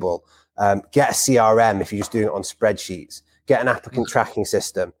scalable. Get a CRM if you're just doing it on spreadsheets. Get an applicant tracking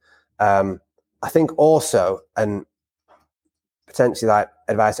system. I think also, and potentially like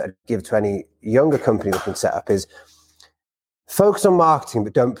advice I'd give to any younger company looking to set up, is focus on marketing,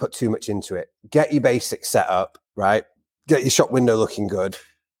 but don't put too much into it. Get your basics set up, right? Get your shop window looking good.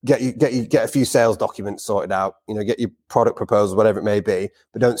 Get a few sales documents sorted out. Get your product proposals, whatever it may be,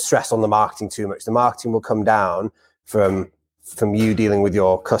 but don't stress on the marketing too much. The marketing will come down from you dealing with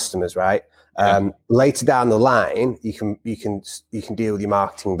your customers, right? Later down the line, you can deal with your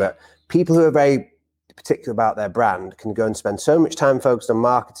marketing, but people who are very particular about their brand can go and spend so much time focused on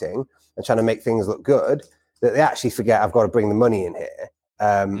marketing and trying to make things look good that they actually forget, I've got to bring the money in here.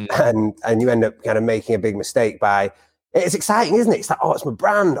 And you end up kind of making a big mistake by, it's exciting, isn't it? It's like, oh, it's my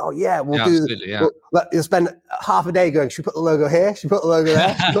brand. Oh yeah, you'll spend half a day going, should we put the logo here? Should we put the logo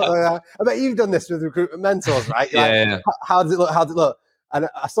there? I bet you've done this with recruitment mentors, right? How does it look? How does it look? And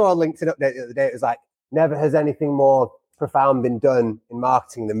I saw a LinkedIn update the other day. It was like, never has anything more profound been done in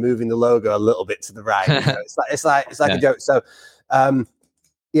marketing than moving the logo a little bit to the right. It's like a joke. So I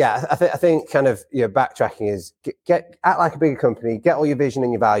think kind of backtracking is act like a bigger company, get all your vision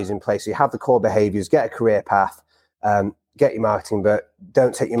and your values in place, so you have the core behaviors, get a career path, get your marketing, but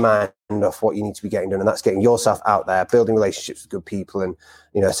don't take your mind off what you need to be getting done, and that's getting yourself out there, building relationships with good people, and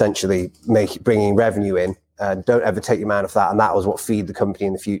essentially bringing revenue in. Don't ever take your mind off that, and that was what feed the company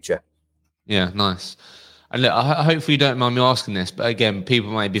in the future. Yeah, nice. And look, hopefully you don't mind me asking this, but again, people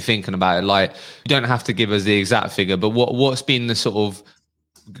might be thinking about it. Like, you don't have to give us the exact figure, but what's been the sort of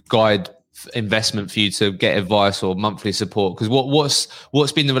guide investment for you to get advice or monthly support? Because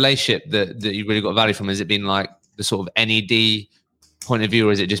what's been the relationship that you really got value from? Has it been like the sort of NED point of view,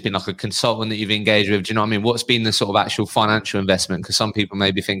 or has it just been like a consultant that you've engaged with? Do you know what I mean? What's been the sort of actual financial investment? Because some people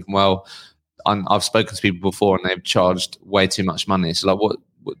may be thinking, well, I've spoken to people before and they've charged way too much money. So like,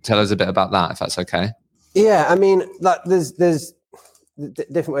 what tell us a bit about that, if that's okay. Yeah, I mean, like there's different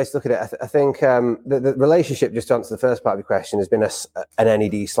ways to look at it. I think the relationship, just to answer the first part of your question, has been an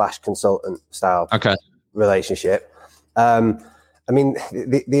NED/consultant style relationship. I mean,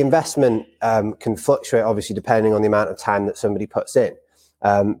 the investment can fluctuate, obviously, depending on the amount of time that somebody puts in.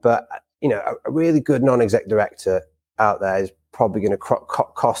 But a really good non-exec director out there is probably going to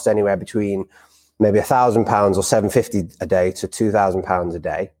cost anywhere between maybe £1,000 or £750 a day to £2,000 a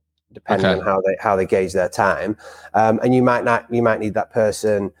day, depending on how they gauge their time. And you might need that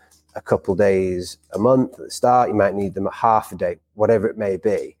person a couple days a month at the start. You might need them a half a day, whatever it may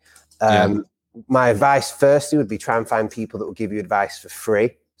be. My advice firstly would be try and find people that will give you advice for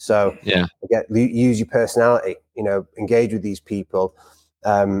free. So use your personality, engage with these people,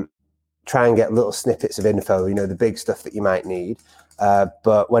 try and get little snippets of info, the big stuff that you might need.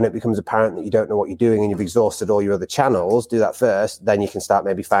 But when it becomes apparent that you don't know what you're doing and you've exhausted all your other channels, do that first. Then you can start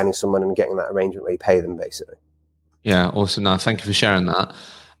maybe finding someone and getting that arrangement where you pay them, basically. Yeah, awesome. No, thank you for sharing that.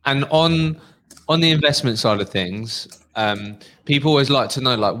 And on the investment side of things, people always like to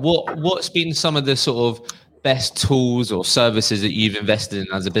know, like, what's been some of the sort of best tools or services that you've invested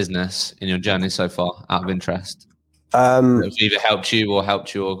in as a business in your journey so far, out of interest? That have either helped you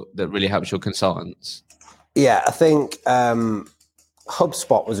or that really helps your consultants? Yeah, I think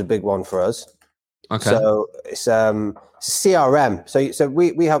HubSpot was a big one for us. Okay. So it's CRM. So we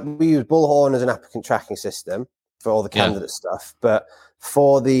use Bullhorn as an applicant tracking system for all the candidate stuff, but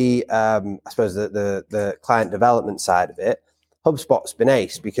for the I suppose the client development side of it, HubSpot's been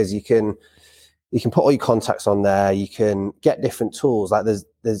ace because you can put all your contacts on there. You can get different tools. Like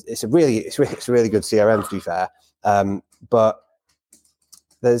it's a really good CRM, to be fair. But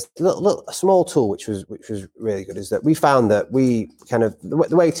there's a small tool which was really good, is that we found that we kind of the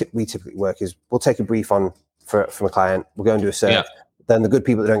way we typically work is we'll take a brief from a client, we'll go and do a search. Then the good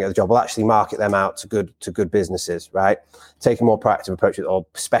people that don't get the job, will actually market them out to good businesses, right? Take a more proactive approach, or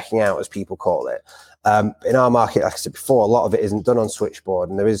speccing out, as people call it. In our market, like I said before, a lot of it isn't done on Switchboard,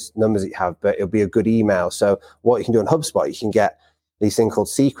 and there is numbers that you have, but it'll be a good email. So what you can do on HubSpot, you can get these things called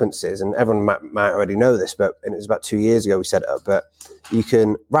sequences, and everyone might already know this, but it was about 2 years ago we set it up. But you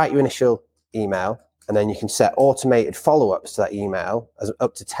can write your initial email, and then you can set automated follow-ups to that email as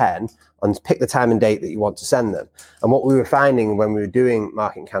up to 10, and pick the time and date that you want to send them. And what we were finding when we were doing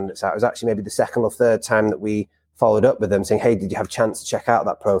marketing candidates out was actually maybe the second or third time that we followed up with them saying, hey, did you have a chance to check out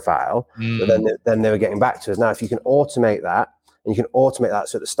that profile? But then they were getting back to us. Now, if you can automate that, and you can automate that,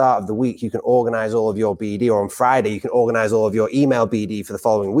 so at the start of the week, you can organize all of your BD, or on Friday, you can organize all of your email BD for the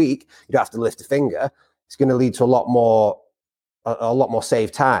following week. You don't have to lift a finger. It's going to lead to a lot more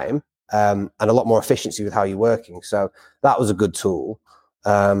saved time, and a lot more efficiency with how you're working. So that was a good tool.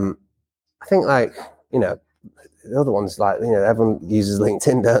 I think, like, the other ones, like, everyone uses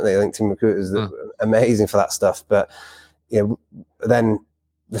LinkedIn, don't they? LinkedIn recruiters are amazing for that stuff. But then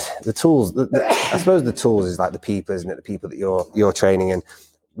the tools, I suppose the tools is like the people, isn't it? The people that you're training, and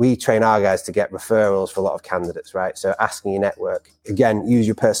we train our guys to get referrals for a lot of candidates, right? So asking your network, again, use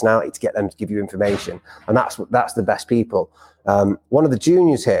your personality to get them to give you information, and that's the best people. One of the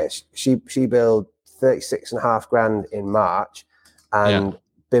juniors here, she billed 36.5 grand in March, and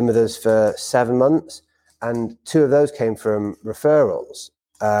been with us for 7 months. And 2 of those came from referrals.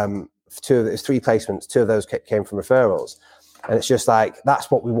 There's 3 placements. 2 of those came from referrals. And it's just like, that's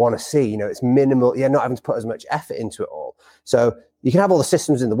what we want to see. it's minimal. You're not having to put as much effort into it all. So you can have all the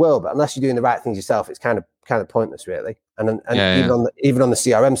systems in the world, but unless you're doing the right things yourself, it's kind of pointless, really. And even on the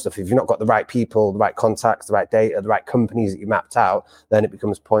CRM stuff, if you've not got the right people, the right contacts, the right data, the right companies that you mapped out, then it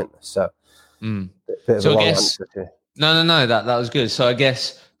becomes pointless. So, bit of a long answer to... No, that was good. So I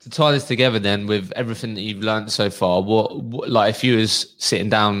guess, to tie this together then with everything that you've learned so far, what like, if you was sitting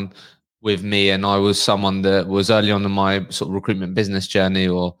down with me and I was someone that was early on in my sort of recruitment business journey,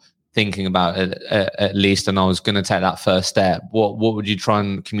 or thinking about it at least, and I was going to take that first step, what would you try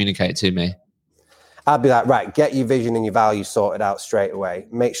and communicate to me? I'd be like, right, get your vision and your values sorted out straight away.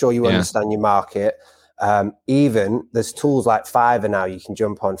 Make sure you understand your market. Even there's tools like Fiverr now you can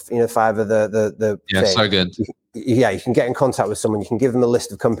jump on. Fiverr, the thing. So good. You can get in contact with someone. You can give them a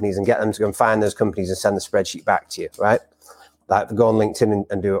list of companies and get them to go and find those companies and send the spreadsheet back to you, right? Like, go on LinkedIn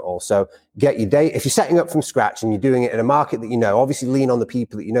and do it all. So get your data. If you're setting up from scratch and you're doing it in a market that obviously lean on the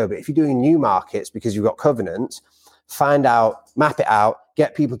people that But if you're doing new markets because you've got covenants, map it out,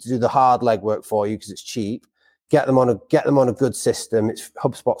 get people to do the hard legwork for you because it's cheap. Get them on a good system.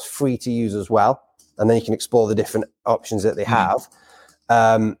 HubSpot's free to use as well, and then you can explore the different options that they have.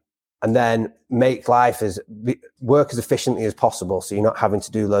 And then make work as efficiently as possible, so you're not having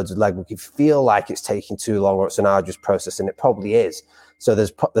to do loads of legwork. You feel like it's taking too long or it's an arduous process, and it probably is. So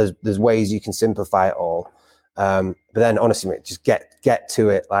there's ways you can simplify it all. But then, honestly, mate, just get to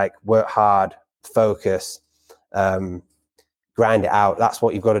it. Like, work hard, focus, grind it out. That's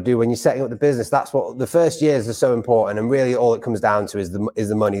what you've got to do when you're setting up the business. That's what the first years are so important, and really all it comes down to is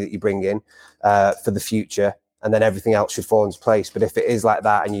the money that you bring in for the future. And then everything else should fall into place. But if it is like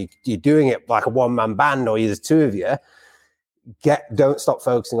that, and you're doing it like a one-man band, or there's 2 of you, don't stop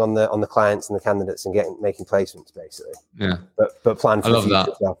focusing on the clients and the candidates and making placements, basically. Yeah. But plan for the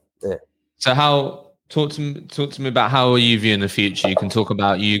future as well. Yeah. So talk to me about how are you viewing the future? You can talk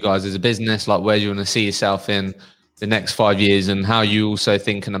about you guys as a business, like where do you want to see yourself in the next 5 years, and how you also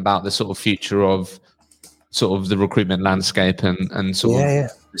thinking about the sort of future of sort of the recruitment landscape and sort of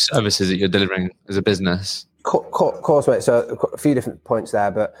the services that you're delivering as a business. Of course, mate. So a few different points there,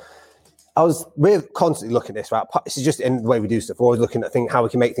 but we're constantly looking at this, right? This is just in the way we do stuff. We're always looking at how we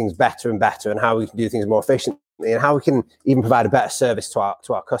can make things better and better, and how we can do things more efficiently, and how we can even provide a better service to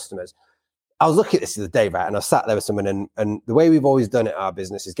our customers. I was looking at this the other day, right? And I sat there with someone, and the way we've always done it in our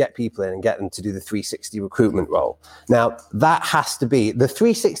business is get people in and get them to do the 360 recruitment role. Now, that has to be, the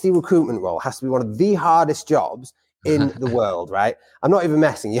 360 recruitment role has to be one of the hardest jobs in the world, right? I'm not even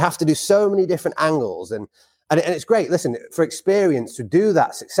messing. You have to do so many different angles, and it's great. Listen, for experience to do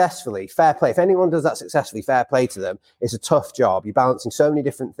that successfully, fair play. If anyone does that successfully, fair play to them. It's a tough job. You're balancing so many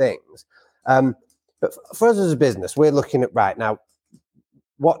different things. But for us as a business, we're looking at, right now,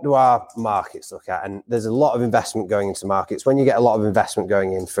 what do our markets look at? And there's a lot of investment going into markets. When you get a lot of investment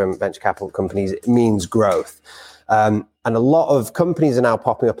going in from venture capital companies, it means growth. And a lot of companies are now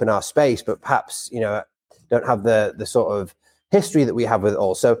popping up in our space, but perhaps, don't have the sort of history that we have with it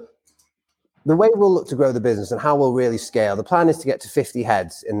all. So the way we'll look to grow the business and how we'll really scale, the plan is to get to 50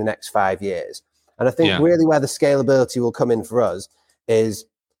 heads in the next 5 years. And I think really where the scalability will come in for us is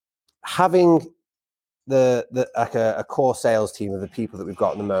having a core sales team of the people that we've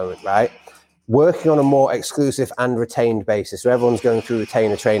got at the moment, right? working on a more exclusive and retained basis. So everyone's going through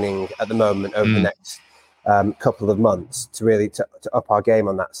retainer training at the moment over the next couple of months to really to up our game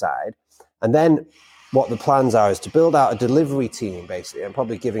on that side. And then what the plans are is to build out a delivery team, basically. I'm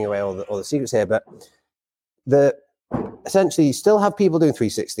probably giving away all the secrets here, but essentially you still have people doing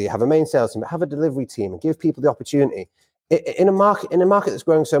 360, have a main sales team, but have a delivery team and give people the opportunity. In a market that's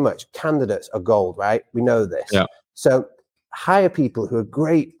growing so much, candidates are gold, right? We know this. Yeah. So hire people who are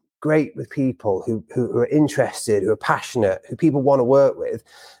great with people who are interested, who are passionate, who people want to work with,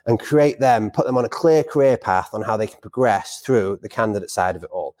 and put them on a clear career path on how they can progress through the candidate side of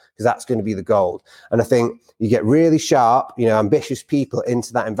it all, because that's going to be the gold. And I think you get really sharp, ambitious people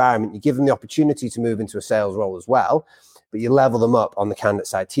into that environment. You give them the opportunity to move into a sales role as well, but you level them up on the candidate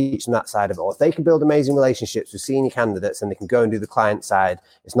side, teach them that side of it all. If they can build amazing relationships with senior candidates and they can go and do the client side,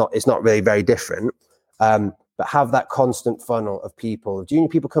 it's not really very different. But have that constant funnel of junior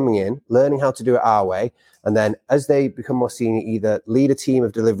people coming in, learning how to do it our way. And then as they become more senior, either lead a team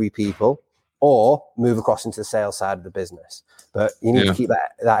of delivery people or move across into the sales side of the business. But you need to keep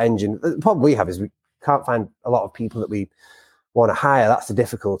that engine. The problem we have is we can't find a lot of people that we want to hire. That's the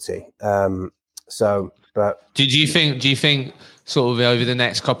difficulty. But do you think sort of over the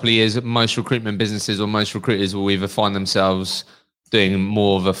next couple of years, most recruitment businesses or most recruiters will either find themselves doing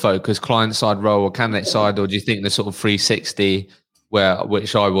more of a focused client side role or candidate side, or do you think the sort of 360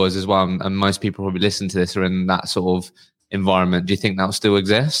 which I was as well, and most people probably listen to this are in that sort of environment? Do you think that'll still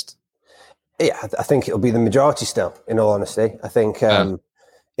exist? Yeah, I think it'll be the majority still, in all honesty. I think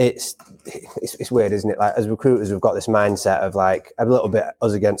it's weird, isn't it? Like, as recruiters, we've got this mindset of like a little bit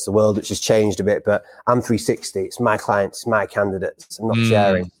us against the world, which has changed a bit, but I'm 360. It's my clients, it's my candidates. I'm not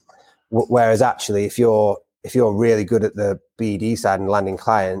sharing. Whereas actually, if you're really good at the BD side and landing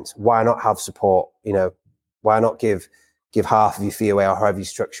clients, why not have support? Why not give half of your fee away or however you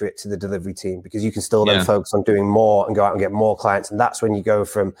structure it to the delivery team? Because you can still then focus on doing more and go out and get more clients. And that's when you go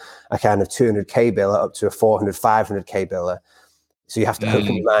from a kind of 200K biller up to a 400, 500K biller. So you have to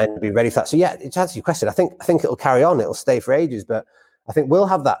open your mind and be ready for that. So yeah, to answer your question, I think it'll carry on. It'll stay for ages, but I think we'll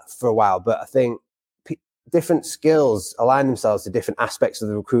have that for a while. But I think different skills align themselves to different aspects of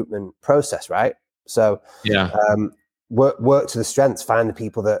the recruitment process, right? So work to the strengths, find the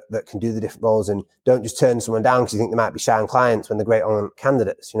people that can do the different roles, and don't just turn someone down because you think they might be shy on clients when they're great on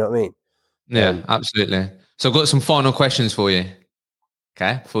candidates. You know what I mean? Yeah, absolutely. So I've got some final questions for you.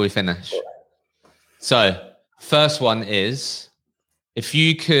 Okay, before we finish. So first one is, if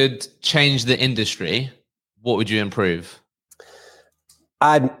you could change the industry, what would you improve?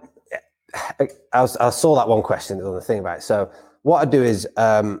 I saw that one question on the thing about it. So what I'd do is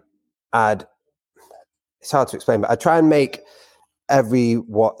it's hard to explain, but I try and make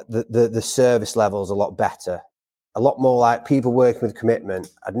the service levels a lot better, a lot more like people working with commitment.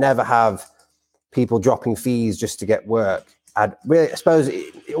 I'd never have people dropping fees just to get work. I suppose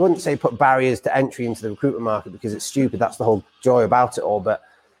it wouldn't say put barriers to entry into the recruitment market because it's stupid. That's the whole joy about it all. But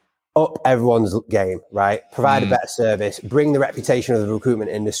up everyone's game, right? Provide a better service, bring the reputation of the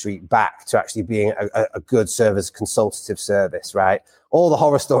recruitment industry back to actually being a good service, consultative service, right? All the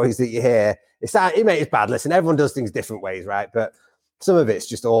horror stories that you hear, it's bad. Listen, everyone does things different ways, right? But some of it's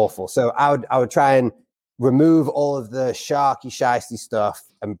just awful. So I would try and remove all of the sharky, shysty stuff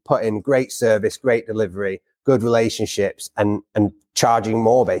and put in great service, great delivery, good relationships, and charging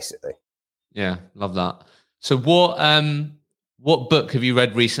more, basically. Yeah, love that. So what book have you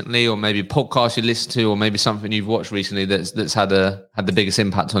read recently, or maybe a podcast you listened to, or maybe something you've watched recently that's had the biggest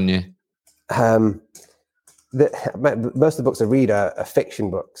impact on you? Most of the books I read are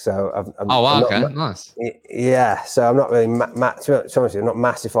fiction books, so nice. Yeah, so I'm not really I'm not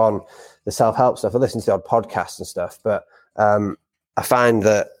massive on the self-help stuff. I listen to odd podcasts and stuff, but I find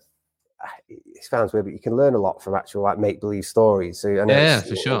that it sounds weird, but you can learn a lot from actual like make-believe stories. So I know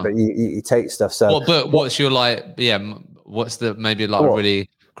for sure. But you take stuff. So what book? What's your what's the maybe like a really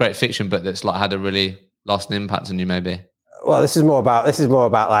great fiction book that's like had a really lasting impact on you? Maybe. Well, this is more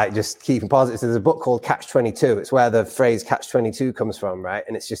about like just keeping positive. So there's a book called Catch-22. It's where the phrase Catch-22 comes from, right?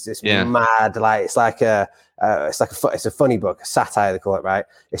 And it's just this mad, like it's a funny book, a satire they call it, right?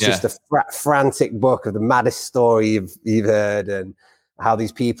 It's just a frantic book of the maddest story you've heard, and how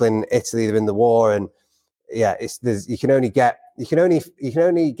these people in Italy are in the war, and you can only get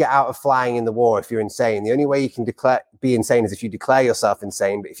out of flying in the war if you're insane. The only way you can be insane is if you declare yourself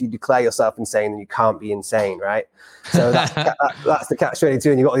insane. But if you declare yourself insane, then you can't be insane, right? So that's the Catch-22,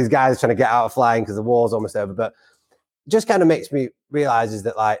 and you've got these guys trying to get out of flying because the war's almost over. But it just kind of makes me realize is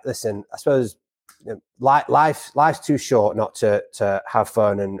that, like, listen, I suppose life's too short not to have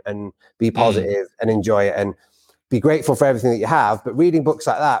fun and be positive and enjoy it. And be grateful for everything that you have. But reading books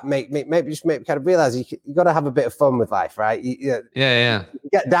like that make kind of realize you got to have a bit of fun with life, right? You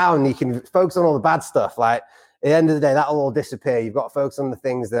get down, you can focus on all the bad stuff. Like at the end of the day, that'll all disappear. You've got to focus on the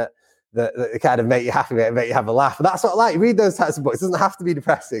things that kind of make you happy and make you have a laugh. And that's what I like. You read those types of books. It doesn't have to be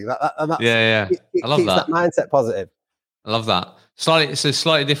depressing. It I love keeps that mindset positive. I love that. It's a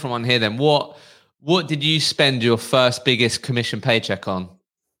slightly different one here then. What did you spend your first biggest commission paycheck on?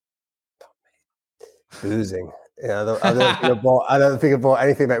 Boozing. I don't think I bought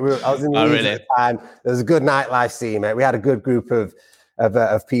anything, mate. I was in Leeds at the time. There was a good nightlife scene, mate. We had a good group of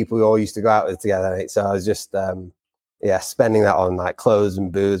people who all used to go out with together, mate. So I was just spending that on like clothes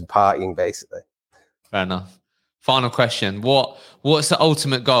and booze and partying, basically. Fair enough. Final question. What's the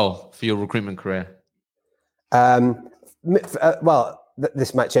ultimate goal for your recruitment career?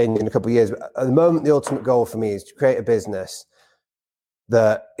 This might change in a couple of years, but at the moment, the ultimate goal for me is to create a business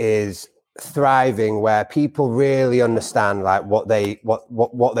that is thriving, where people really understand like what they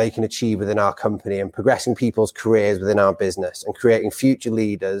can achieve within our company, and progressing people's careers within our business, and creating future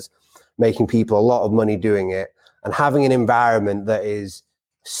leaders, making people a lot of money doing it, and having an environment that is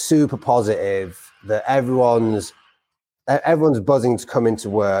super positive, that everyone's buzzing to come into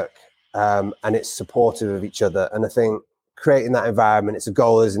work, and it's supportive of each other. And I think creating that environment, it's a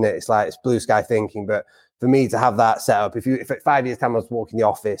goal, isn't it? It's like, it's blue sky thinking, but for me to have that set up, if at 5 years time I was walking the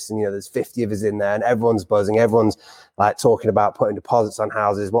office and there's 50 of us in there and everyone's buzzing, everyone's like talking about putting deposits on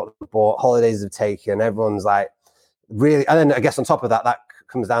houses, what they bought, holidays they've taken, everyone's like really, and then I guess on top of that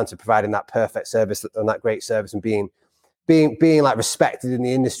comes down to providing that perfect service and that great service, and being like respected in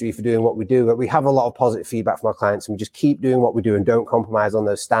the industry for doing what we do. But we have a lot of positive feedback from our clients, and we just keep doing what we do and don't compromise on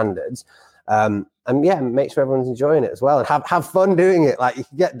those standards. And make sure everyone's enjoying it as well, and have fun doing it. Like, you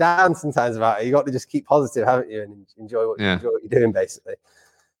can get down sometimes about it. You got to just keep positive, haven't you? And enjoy what you're doing, basically.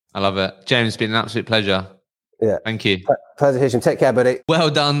 I love it. James, it's been an absolute pleasure. Yeah. Thank you. Pleasure, Hisham. Take care, buddy. Well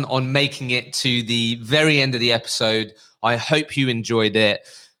done on making it to the very end of the episode. I hope you enjoyed it.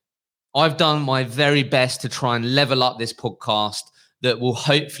 I've done my very best to try and level up this podcast that will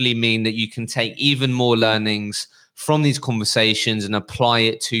hopefully mean that you can take even more learnings from these conversations and apply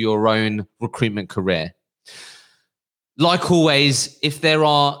it to your own recruitment career. Like always, if there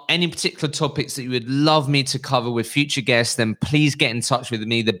are any particular topics that you would love me to cover with future guests, then please get in touch with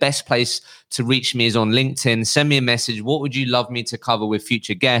me. The best place to reach me is on LinkedIn. Send me a message. What would you love me to cover with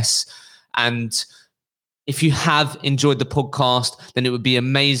future guests? And if you have enjoyed the podcast, then it would be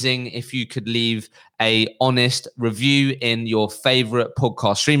amazing if you could leave an honest review in your favorite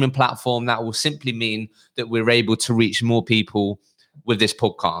podcast streaming platform. That will simply mean that we're able to reach more people with this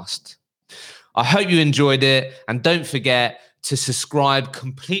podcast. I hope you enjoyed it. And don't forget to subscribe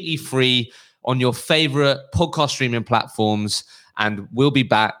completely free on your favorite podcast streaming platforms. And we'll be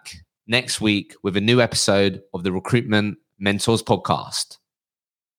back next week with a new episode of the Recruitment Mentors Podcast.